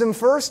had wisdom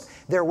first,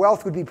 their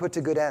wealth would be put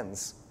to good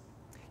ends.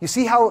 You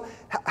see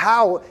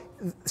how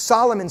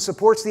Solomon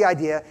supports the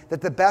idea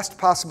that the best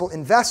possible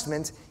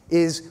investment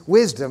is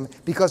wisdom,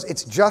 because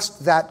it's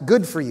just that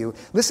good for you.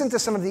 Listen to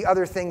some of the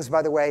other things,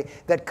 by the way,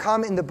 that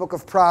come in the book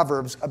of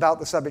Proverbs about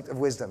the subject of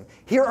wisdom.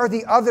 Here are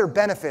the other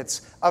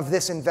benefits of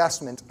this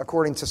investment,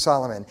 according to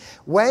Solomon.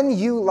 When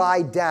you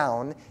lie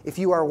down, if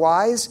you are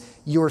wise,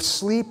 your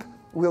sleep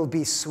will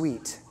be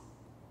sweet.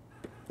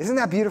 Isn't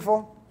that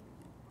beautiful?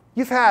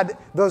 You've had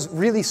those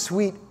really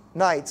sweet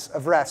nights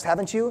of rest,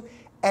 haven't you?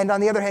 And on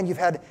the other hand, you've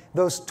had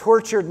those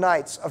tortured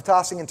nights of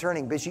tossing and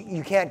turning because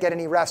you can't get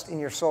any rest in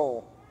your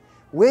soul.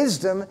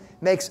 Wisdom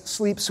makes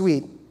sleep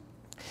sweet.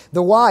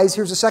 The wise,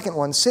 here's the second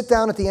one, sit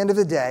down at the end of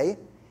the day,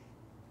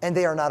 and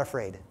they are not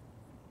afraid.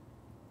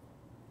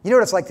 You know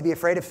what it's like to be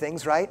afraid of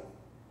things, right?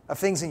 Of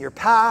things in your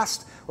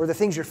past, or the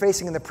things you're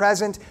facing in the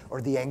present,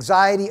 or the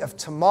anxiety of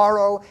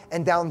tomorrow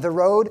and down the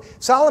road.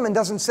 Solomon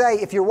doesn't say,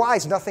 if you're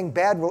wise, nothing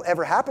bad will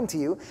ever happen to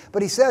you.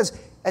 But he says,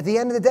 at the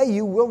end of the day,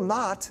 you will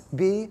not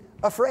be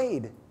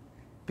afraid.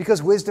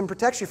 Because wisdom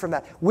protects you from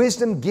that.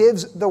 Wisdom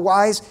gives the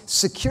wise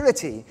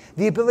security,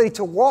 the ability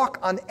to walk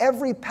on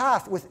every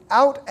path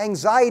without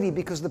anxiety,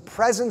 because the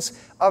presence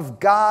of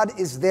God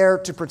is there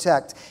to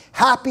protect.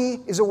 Happy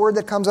is a word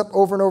that comes up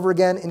over and over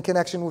again in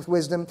connection with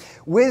wisdom.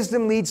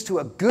 Wisdom leads to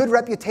a good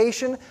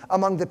reputation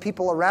among the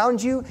people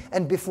around you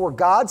and before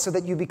God, so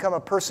that you become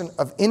a person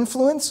of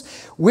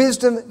influence.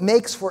 Wisdom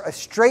makes for a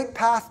straight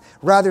path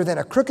rather than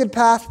a crooked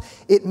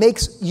path. It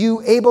makes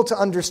you able to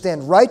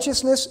understand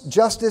righteousness,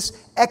 justice,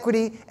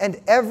 equity, and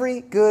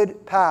every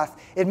good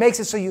path. It makes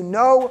it so you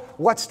know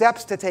what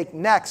steps to take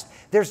next.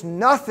 There's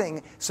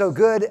nothing so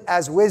good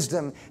as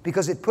wisdom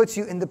because it puts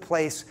you in the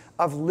place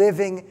of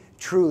living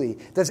truly.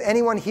 Does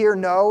anyone here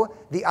know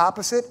the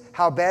opposite,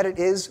 how bad it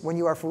is when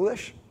you are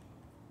foolish?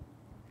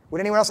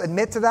 Would anyone else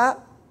admit to that?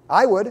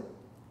 I would.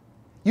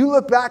 You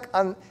look back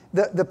on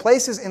the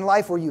places in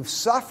life where you've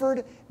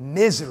suffered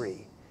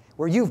misery,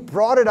 where you've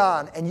brought it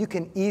on, and you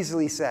can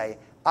easily say,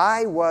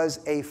 I was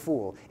a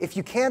fool. If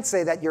you can't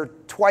say that, you're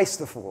twice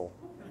the fool.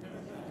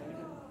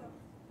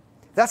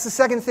 That's the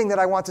second thing that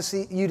I want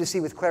you to see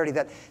with clarity,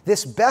 that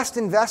this best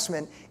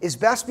investment is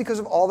best because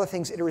of all the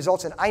things it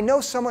results in. I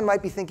know someone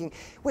might be thinking,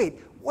 wait,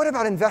 what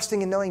about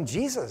investing in knowing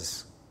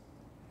Jesus?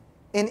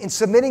 In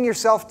submitting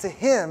yourself to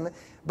him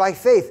by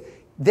faith?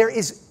 There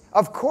is,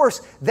 of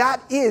course,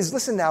 that is,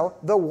 listen now,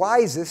 the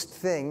wisest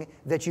thing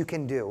that you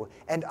can do.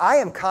 And I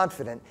am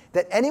confident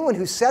that anyone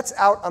who sets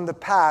out on the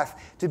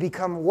path to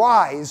become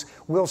wise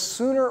will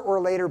sooner or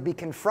later be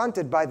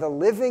confronted by the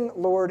living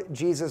Lord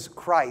Jesus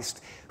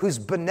Christ, whose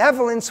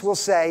benevolence will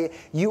say,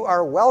 you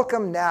are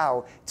welcome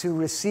now to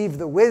receive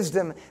the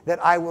wisdom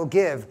that I will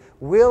give.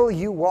 Will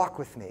you walk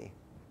with me?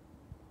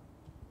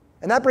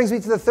 And that brings me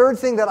to the third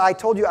thing that I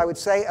told you I would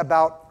say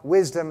about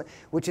wisdom,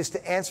 which is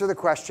to answer the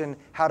question,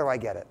 how do I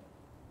get it?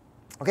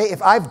 Okay,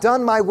 if I've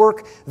done my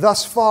work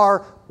thus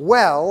far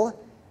well,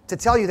 to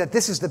tell you that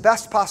this is the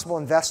best possible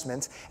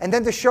investment, and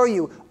then to show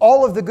you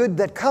all of the good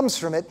that comes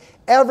from it,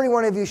 every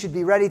one of you should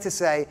be ready to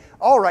say,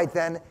 all right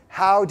then,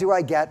 how do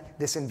I get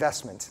this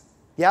investment?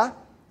 Yeah?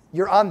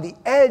 You're on the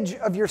edge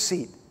of your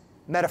seat,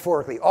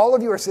 metaphorically. All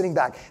of you are sitting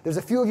back. There's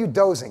a few of you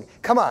dozing.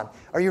 Come on,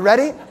 are you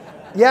ready?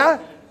 Yeah?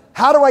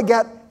 How do I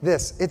get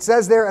this? It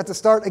says there at the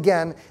start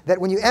again that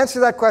when you answer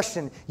that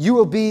question, you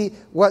will be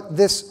what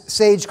this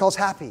sage calls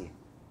happy.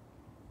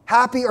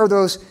 Happy are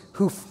those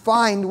who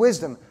find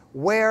wisdom.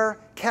 Where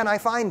can I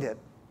find it?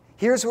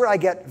 Here's where I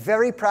get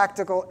very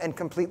practical and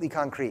completely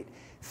concrete.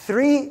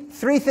 Three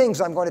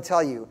things I'm going to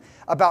tell you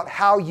about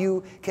how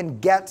you can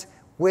get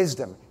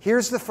wisdom.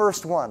 Here's the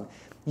first one.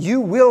 You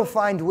will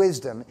find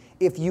wisdom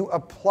if you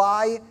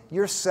apply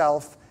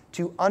yourself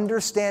to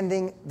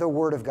understanding the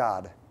Word of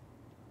God.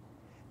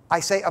 I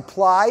say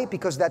apply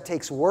because that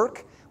takes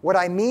work. What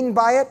I mean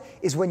by it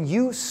is when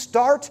you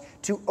start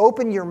to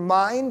open your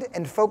mind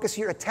and focus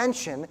your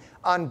attention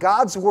on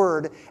God's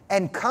Word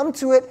and come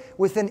to it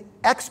with an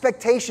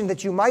expectation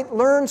that you might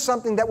learn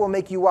something that will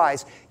make you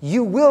wise,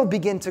 you will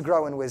begin to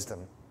grow in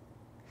wisdom.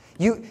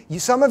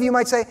 Some of you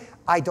might say,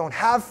 I don't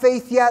have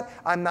faith yet.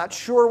 I'm not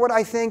sure what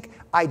I think.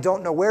 I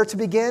don't know where to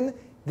begin.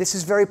 This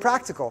is very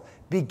practical.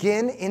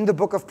 Begin in the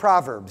book of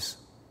Proverbs,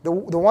 the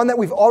one that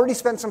we've already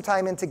spent some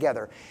time in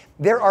together.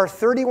 There are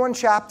 31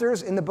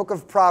 chapters in the book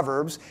of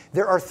Proverbs.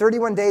 There are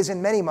 31 days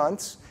in many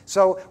months.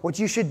 So what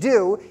you should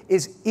do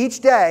is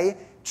each day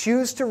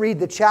choose to read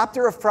the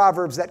chapter of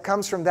Proverbs that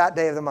comes from that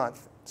day of the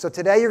month. So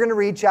today you're going to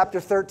read chapter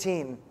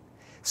 13.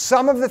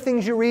 Some of the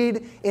things you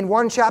read in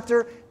one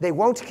chapter, they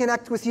won't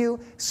connect with you.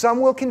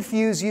 Some will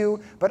confuse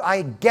you. But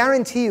I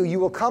guarantee you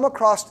will come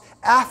across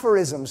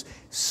aphorisms,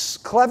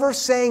 clever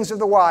sayings of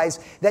the wise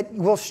that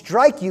will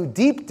strike you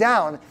deep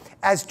down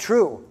as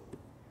true.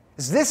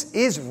 This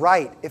is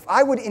right. If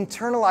I would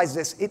internalize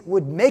this, it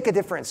would make a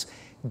difference.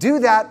 Do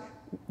that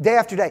day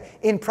after day.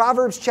 In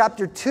Proverbs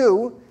chapter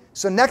 2,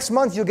 so next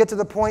month you'll get to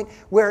the point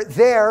where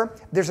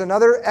there's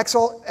another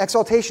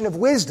exaltation of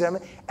wisdom,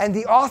 and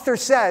the author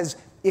says,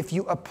 if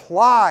you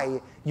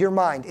apply your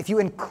mind, if you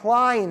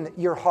incline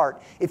your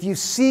heart, if you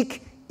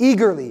seek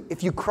eagerly,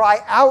 if you cry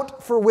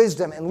out for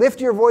wisdom and lift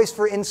your voice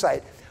for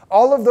insight,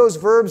 all of those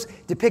verbs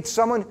depict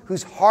someone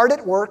who's hard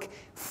at work,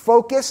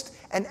 focused,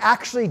 and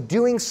actually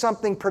doing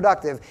something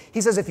productive.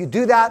 He says if you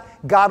do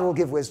that, God will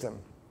give wisdom.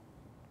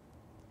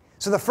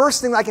 So the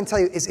first thing I can tell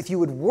you is if you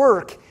would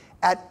work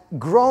at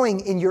growing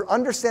in your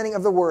understanding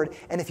of the Word,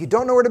 and if you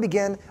don't know where to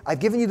begin, I've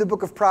given you the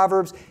book of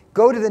Proverbs.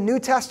 Go to the New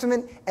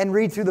Testament and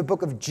read through the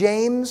book of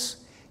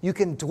James. You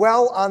can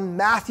dwell on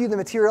Matthew, the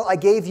material I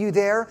gave you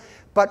there.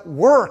 But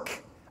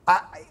work,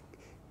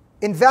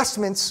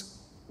 investments,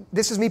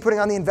 this is me putting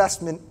on the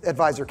investment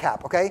advisor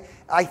cap, okay?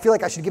 I feel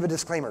like I should give a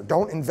disclaimer.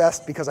 Don't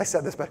invest because I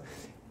said this, but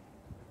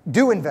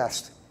do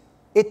invest.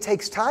 It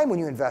takes time when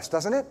you invest,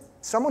 doesn't it?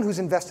 Someone who's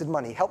invested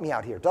money, help me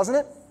out here, doesn't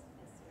it?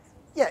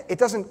 Yeah, it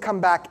doesn't come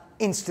back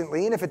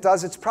instantly, and if it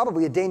does, it's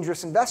probably a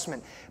dangerous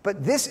investment.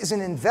 But this is an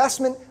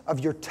investment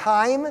of your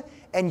time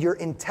and your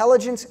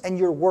intelligence and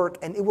your work,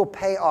 and it will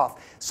pay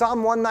off.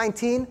 Psalm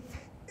 119,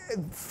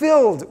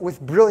 filled with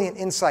brilliant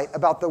insight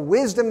about the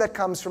wisdom that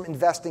comes from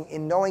investing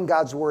in knowing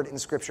God's Word in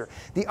Scripture.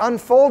 The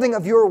unfolding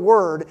of your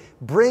Word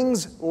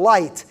brings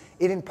light.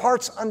 It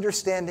imparts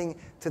understanding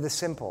to the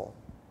simple.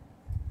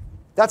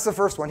 That's the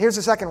first one. Here's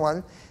the second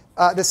one.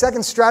 The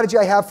second strategy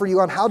I have for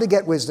you on how to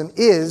get wisdom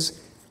is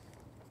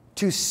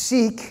to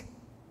seek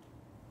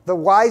the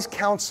wise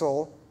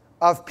counsel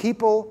of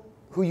people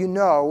who you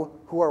know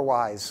who are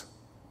wise.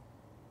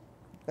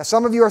 Now,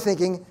 some of you are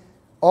thinking,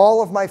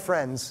 all of my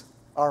friends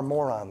are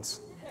morons.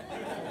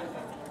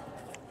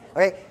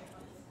 Okay?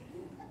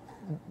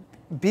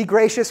 Be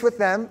gracious with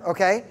them,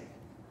 okay?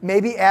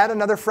 Maybe add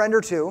another friend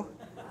or two.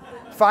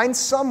 Find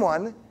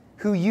someone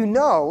who you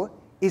know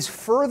is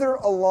further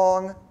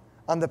along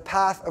on the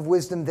path of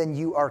wisdom than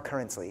you are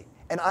currently.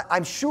 And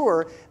I'm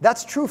sure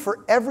that's true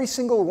for every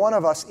single one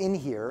of us in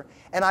here.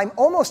 And I'm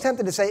almost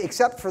tempted to say,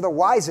 except for the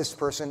wisest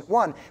person,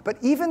 one. But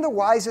even the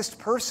wisest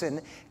person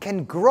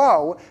can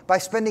grow by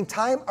spending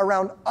time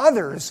around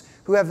others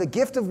who have the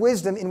gift of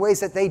wisdom in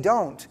ways that they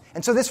don't.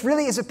 And so this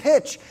really is a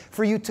pitch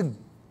for you to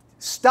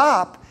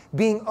stop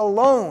being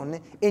alone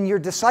in your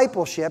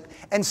discipleship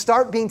and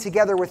start being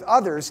together with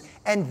others.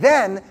 And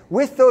then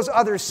with those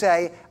others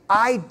say,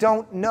 I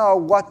don't know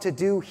what to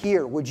do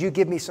here. Would you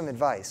give me some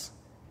advice?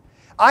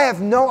 I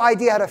have no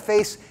idea how to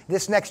face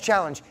this next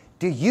challenge.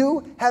 Do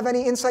you have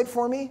any insight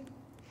for me?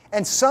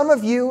 And some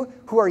of you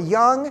who are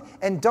young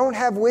and don't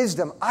have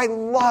wisdom, I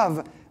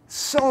love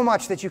so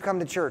much that you come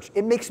to church.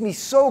 It makes me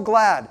so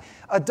glad.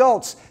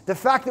 Adults, the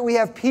fact that we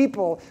have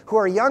people who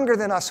are younger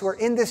than us who are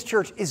in this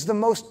church is the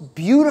most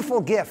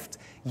beautiful gift.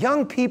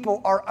 Young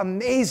people are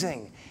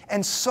amazing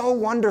and so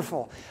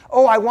wonderful.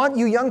 Oh, I want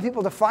you young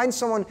people to find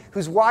someone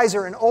who's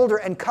wiser and older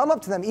and come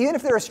up to them, even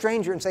if they're a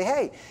stranger, and say,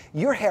 hey,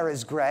 your hair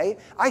is gray.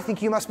 I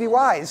think you must be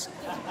wise.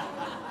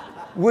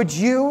 Would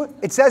you?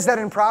 It says that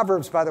in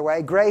Proverbs, by the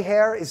way. Gray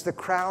hair is the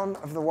crown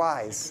of the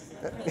wise.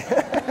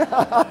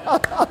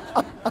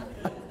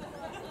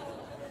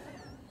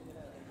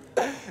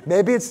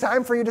 Maybe it's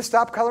time for you to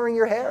stop coloring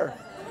your hair.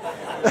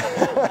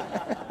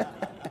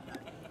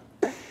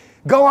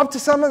 Go up to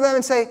some of them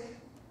and say,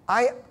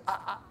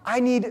 I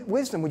need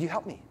wisdom. Would you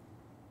help me?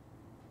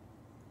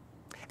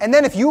 And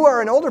then if you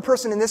are an older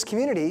person in this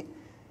community,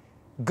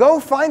 go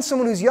find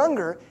someone who's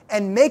younger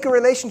and make a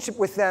relationship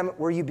with them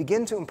where you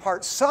begin to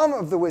impart some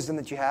of the wisdom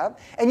that you have.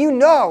 And you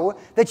know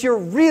that you're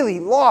really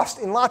lost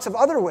in lots of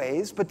other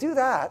ways, but do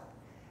that.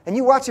 And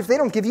you watch if they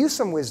don't give you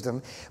some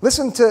wisdom.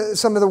 Listen to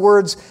some of the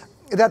words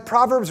that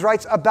Proverbs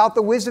writes about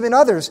the wisdom in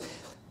others.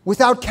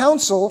 Without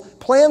counsel,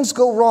 plans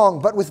go wrong,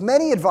 but with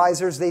many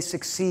advisors, they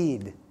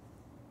succeed.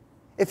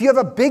 If you have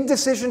a big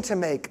decision to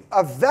make,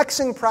 a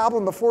vexing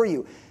problem before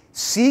you,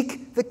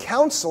 seek the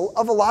counsel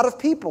of a lot of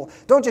people.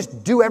 Don't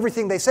just do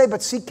everything they say,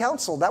 but seek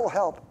counsel. That will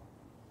help.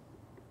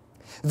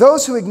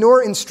 Those who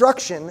ignore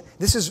instruction,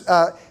 this is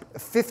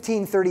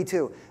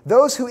 15:32.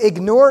 Those who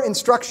ignore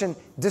instruction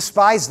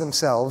despise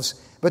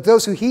themselves, but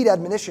those who heed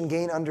admonition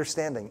gain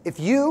understanding. If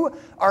you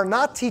are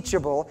not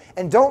teachable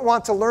and don't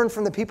want to learn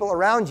from the people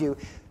around you,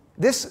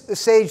 this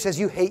sage says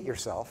you hate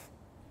yourself.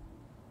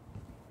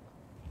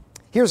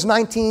 Here's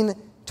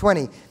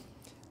 19:20.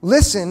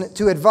 Listen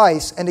to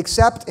advice and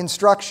accept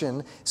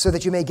instruction so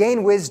that you may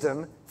gain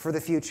wisdom for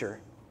the future.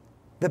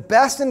 The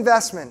best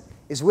investment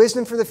is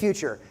wisdom for the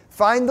future.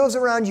 Find those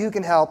around you who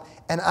can help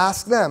and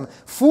ask them.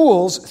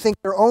 Fools think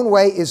their own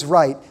way is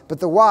right, but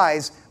the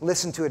wise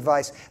listen to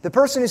advice. The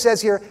person who says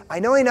here, I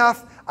know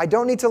enough, I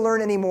don't need to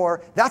learn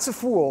anymore, that's a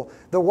fool.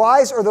 The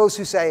wise are those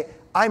who say,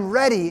 I'm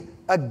ready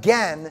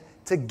again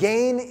to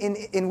gain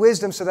in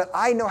wisdom so that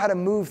I know how to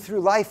move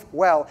through life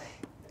well.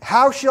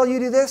 How shall you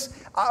do this?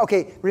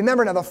 Okay,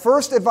 remember now, the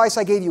first advice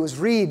I gave you was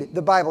read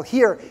the Bible.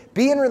 Here,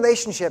 be in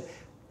relationship.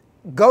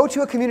 Go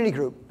to a community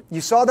group. You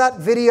saw that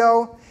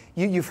video.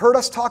 You've heard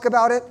us talk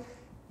about it.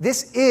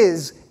 This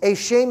is a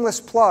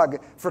shameless plug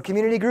for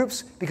community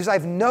groups because I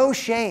have no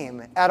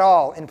shame at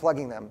all in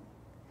plugging them.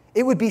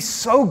 It would be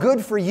so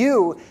good for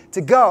you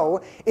to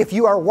go. If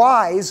you are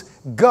wise,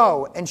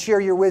 go and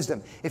share your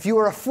wisdom. If you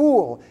are a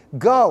fool,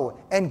 go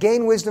and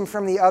gain wisdom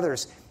from the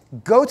others.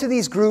 Go to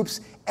these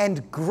groups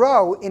and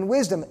grow in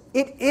wisdom.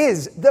 It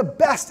is the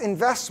best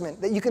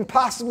investment that you can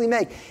possibly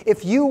make.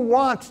 If you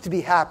want to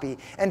be happy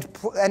and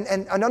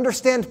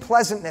understand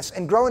pleasantness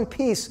and grow in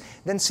peace,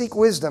 then seek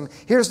wisdom.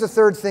 Here's the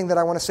third thing that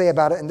I want to say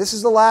about it, and this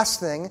is the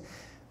last thing.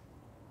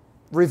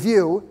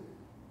 Review.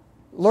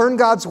 Learn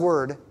God's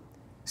word.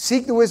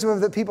 Seek the wisdom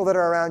of the people that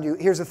are around you.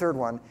 Here's the third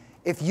one.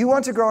 If you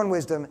want to grow in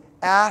wisdom,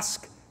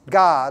 ask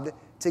God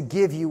to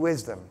give you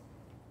wisdom.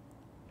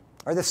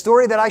 Or the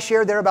story that I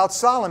shared there about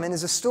Solomon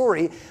is a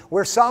story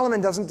where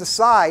Solomon doesn't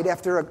decide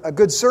after a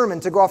good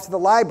sermon to go off to the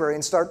library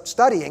and start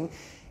studying.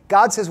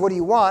 God says, what do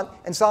you want?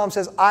 And Solomon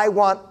says, I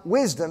want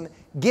wisdom.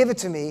 Give it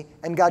to me.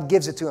 And God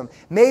gives it to him.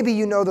 Maybe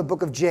you know the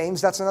book of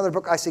James. That's another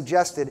book I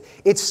suggested.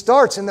 It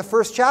starts in the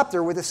first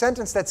chapter with a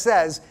sentence that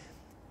says,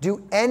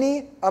 do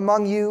any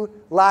among you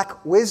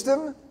lack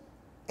wisdom?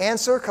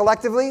 Answer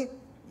collectively,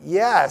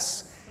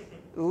 yes.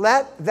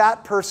 Let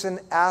that person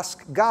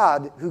ask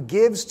God, who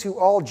gives to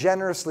all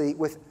generously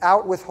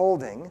without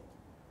withholding.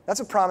 That's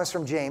a promise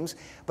from James.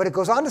 But it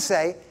goes on to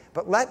say,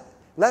 but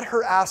let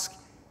her ask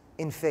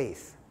in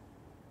faith,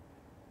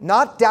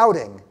 not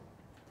doubting.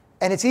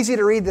 And it's easy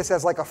to read this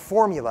as like a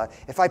formula.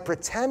 If I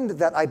pretend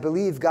that I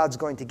believe God's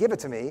going to give it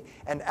to me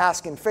and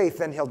ask in faith,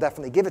 then he'll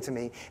definitely give it to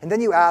me. And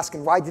then you ask,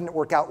 and why didn't it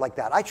work out like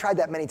that? I tried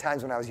that many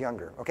times when I was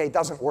younger. Okay, it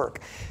doesn't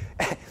work.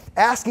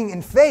 Asking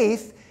in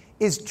faith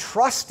is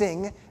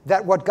trusting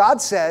that what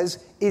God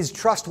says is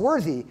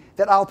trustworthy,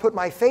 that I'll put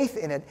my faith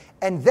in it.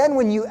 And then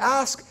when you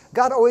ask,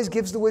 God always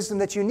gives the wisdom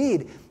that you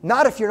need,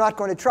 not if you're not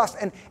going to trust.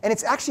 And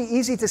it's actually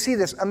easy to see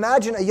this.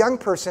 Imagine a young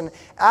person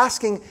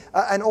asking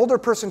an older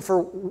person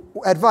for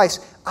advice.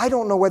 I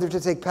don't know whether to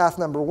take path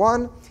number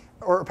 1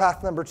 or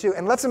path number 2.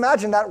 And let's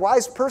imagine that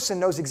wise person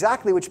knows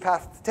exactly which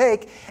path to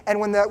take. And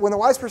when the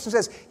wise person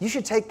says, you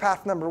should take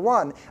path number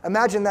 1,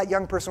 imagine that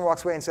young person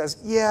walks away and says,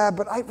 yeah,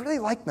 but I really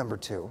like number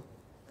 2.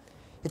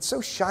 It's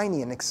so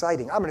shiny and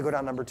exciting. I'm going to go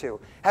down number 2.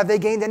 Have they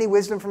gained any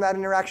wisdom from that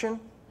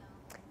interaction?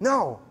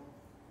 No.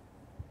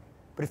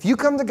 But if you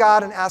come to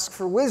God and ask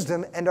for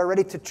wisdom and are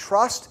ready to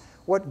trust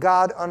what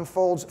God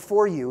unfolds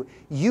for you,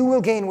 you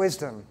will gain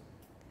wisdom.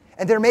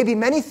 And there may be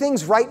many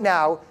things right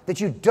now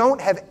that you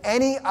don't have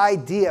any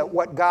idea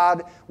what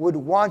God would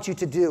want you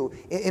to do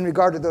in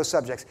regard to those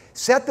subjects.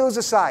 Set those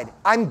aside.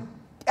 I'm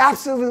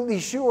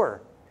absolutely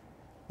sure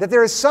that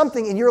there is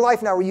something in your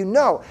life now where you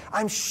know,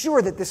 I'm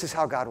sure that this is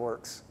how God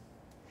works.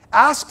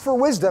 Ask for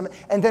wisdom,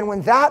 and then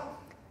when that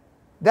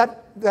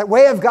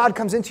way of God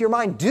comes into your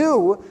mind,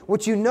 do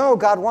what you know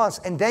God wants,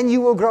 and then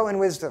you will grow in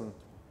wisdom.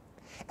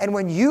 And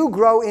when you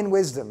grow in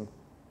wisdom,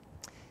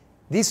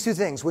 these two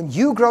things, when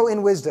you grow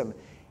in wisdom,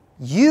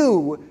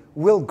 you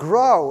will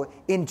grow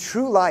in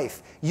true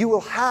life. You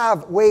will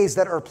have ways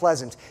that are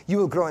pleasant. You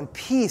will grow in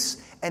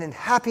peace and in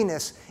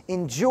happiness,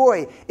 in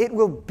joy. It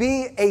will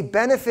be a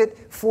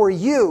benefit for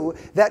you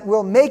that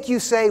will make you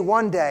say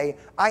one day,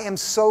 I am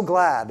so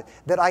glad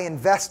that I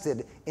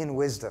invested in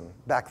wisdom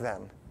back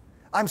then.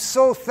 I'm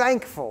so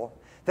thankful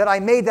that I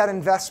made that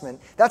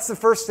investment. That's the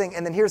first thing,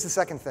 and then here's the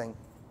second thing.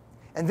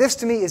 And this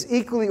to me is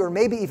equally or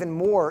maybe even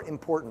more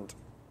important.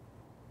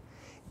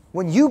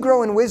 When you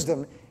grow in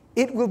wisdom,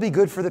 it will be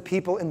good for the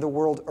people in the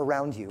world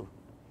around you.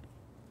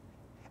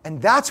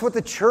 And that's what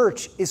the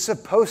church is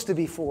supposed to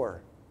be for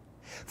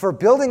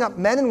building up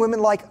men and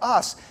women like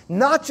us,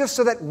 not just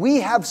so that we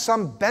have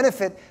some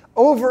benefit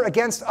over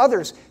against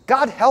others.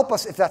 God help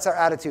us if that's our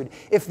attitude.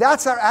 If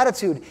that's our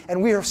attitude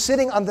and we are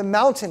sitting on the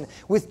mountain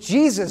with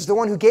Jesus, the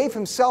one who gave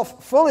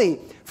himself fully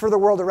for the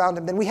world around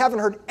him, then we haven't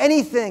heard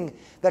anything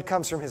that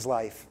comes from his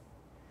life.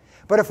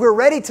 But if we're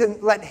ready to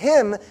let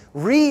him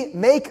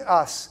remake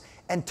us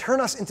and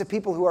turn us into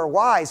people who are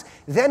wise,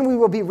 then we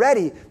will be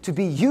ready to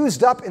be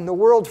used up in the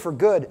world for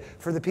good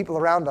for the people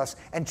around us.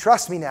 And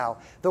trust me now,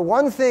 the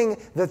one thing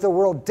that the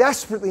world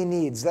desperately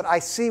needs that I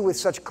see with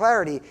such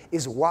clarity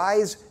is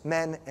wise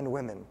men and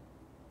women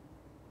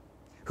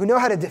who know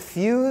how to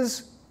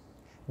diffuse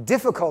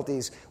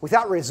difficulties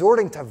without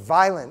resorting to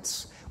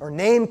violence or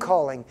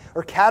name-calling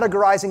or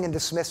categorizing and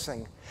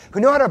dismissing, who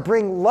know how to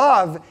bring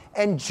love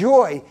and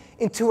joy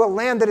into a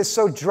land that is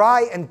so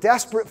dry and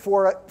desperate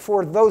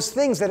for those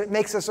things that it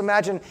makes us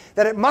imagine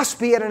that it must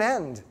be at an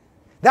end.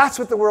 That's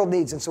what the world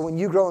needs. And so when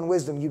you grow in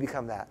wisdom, you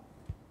become that.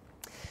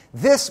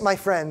 This, my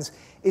friends,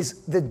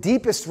 is the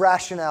deepest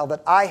rationale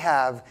that I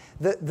have,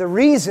 the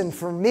reason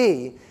for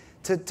me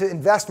to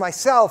invest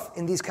myself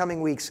in these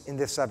coming weeks in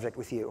this subject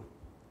with you,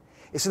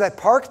 is so that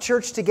Park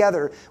Church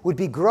together would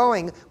be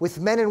growing with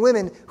men and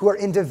women who are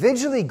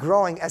individually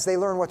growing as they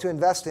learn what to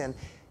invest in,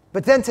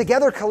 but then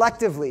together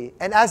collectively,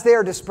 and as they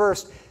are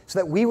dispersed, so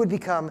that we would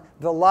become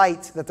the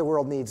light that the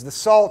world needs, the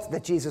salt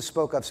that Jesus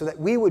spoke of, so that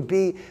we would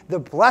be the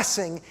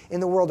blessing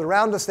in the world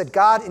around us that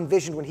God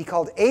envisioned when he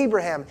called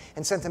Abraham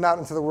and sent him out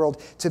into the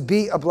world to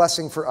be a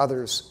blessing for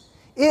others.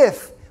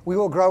 If we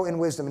will grow in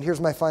wisdom. And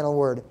here's my final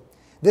word.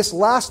 This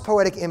last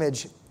poetic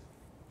image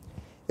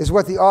is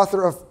what the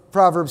author of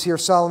Proverbs here,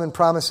 Solomon,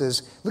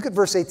 promises. Look at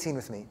verse 18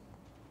 with me.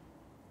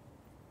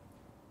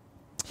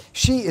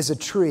 She is a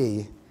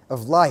tree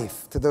of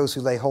life to those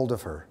who lay hold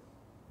of her.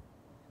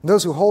 And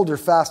those who hold her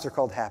fast are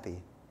called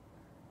happy.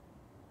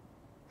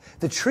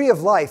 The tree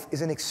of life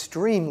is an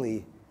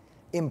extremely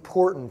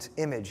important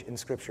image in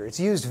Scripture. It's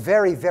used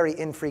very, very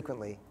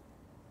infrequently.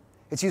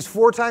 It's used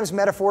 4 times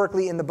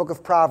metaphorically in the book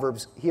of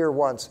Proverbs, here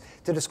once,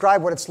 to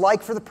describe what it's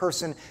like for the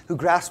person who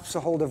grasps a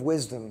hold of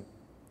wisdom,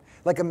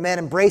 like a man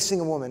embracing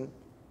a woman.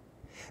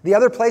 The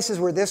other places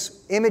where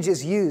this image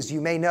is used,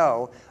 you may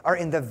know, are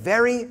in the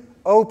very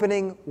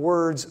opening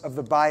words of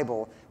the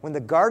Bible, when the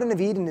Garden of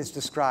Eden is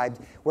described,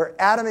 where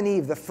Adam and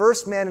Eve, the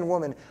first man and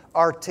woman,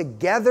 are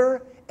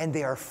together and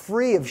they are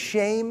free of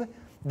shame.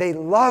 They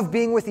love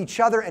being with each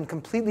other and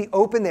completely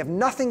open. They have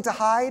nothing to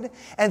hide.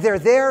 And they're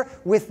there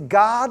with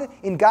God,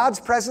 in God's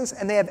presence,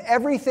 and they have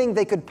everything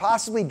they could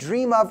possibly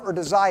dream of or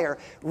desire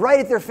right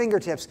at their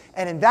fingertips.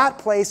 And in that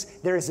place,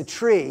 there is a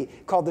tree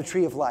called the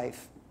tree of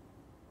life.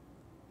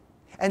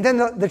 And then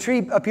the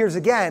tree appears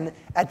again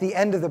at the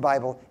end of the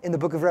Bible in the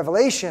book of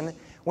Revelation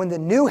when the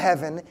new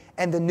heaven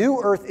and the new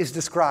earth is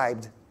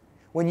described.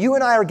 When you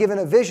and I are given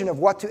a vision of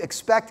what to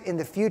expect in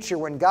the future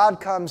when God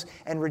comes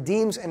and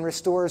redeems and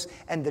restores,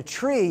 and the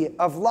tree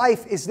of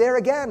life is there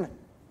again.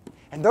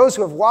 And those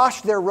who have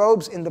washed their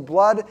robes in the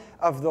blood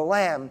of the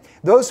Lamb,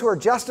 those who are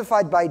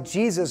justified by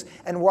Jesus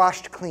and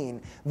washed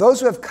clean, those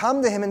who have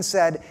come to him and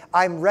said,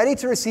 I'm ready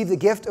to receive the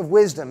gift of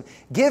wisdom,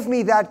 give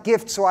me that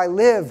gift so I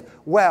live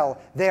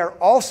well, they are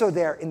also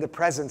there in the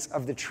presence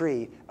of the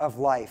tree of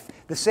life.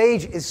 The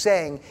sage is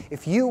saying,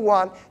 if you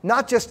want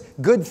not just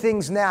good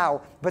things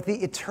now, but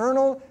the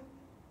eternal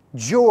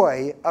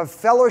joy of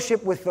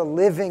fellowship with the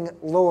living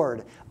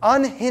Lord,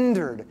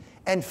 unhindered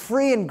and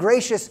free and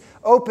gracious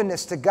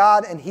openness to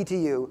God and he to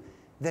you,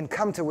 then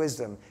come to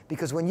wisdom.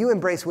 Because when you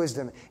embrace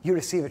wisdom, you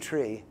receive a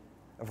tree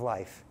of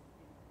life.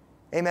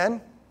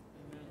 Amen?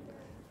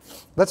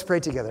 Let's pray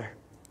together.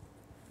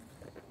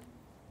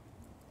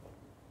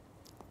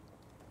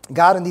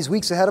 God, in these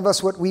weeks ahead of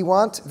us, what we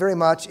want very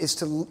much is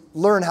to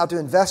learn how to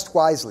invest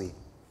wisely.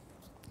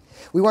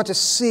 We want to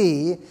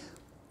see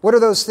what are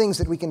those things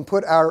that we can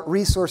put our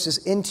resources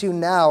into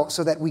now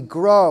so that we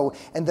grow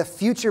and the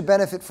future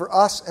benefit for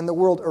us and the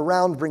world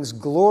around brings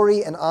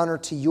glory and honor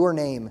to your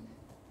name.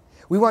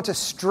 We want to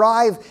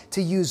strive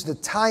to use the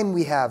time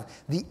we have,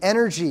 the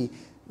energy,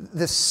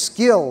 the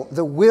skill,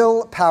 the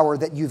willpower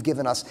that you've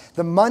given us,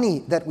 the money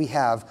that we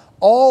have,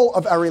 all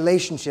of our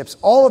relationships,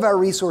 all of our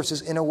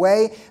resources in a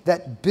way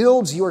that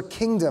builds your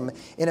kingdom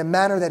in a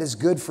manner that is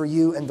good for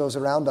you and those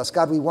around us.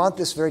 God, we want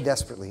this very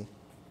desperately.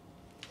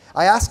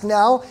 I ask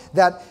now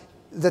that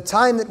the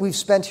time that we've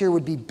spent here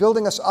would be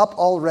building us up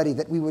already,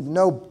 that we would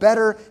know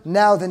better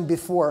now than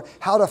before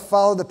how to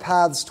follow the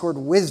paths toward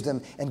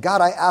wisdom. And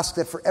God, I ask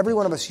that for every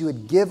one of us, you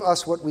would give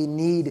us what we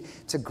need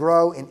to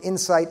grow in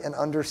insight and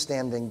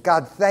understanding.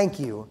 God, thank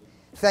you.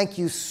 Thank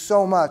you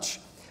so much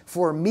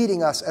for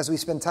meeting us as we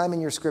spend time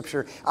in your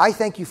scripture. I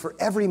thank you for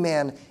every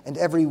man and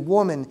every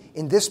woman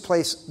in this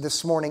place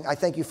this morning. I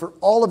thank you for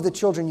all of the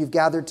children you've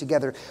gathered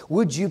together.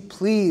 Would you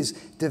please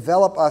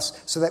develop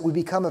us so that we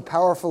become a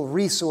powerful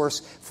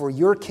resource for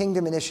your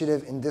kingdom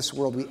initiative in this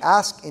world? We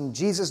ask in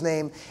Jesus'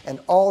 name,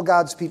 and all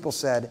God's people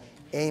said,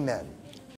 amen.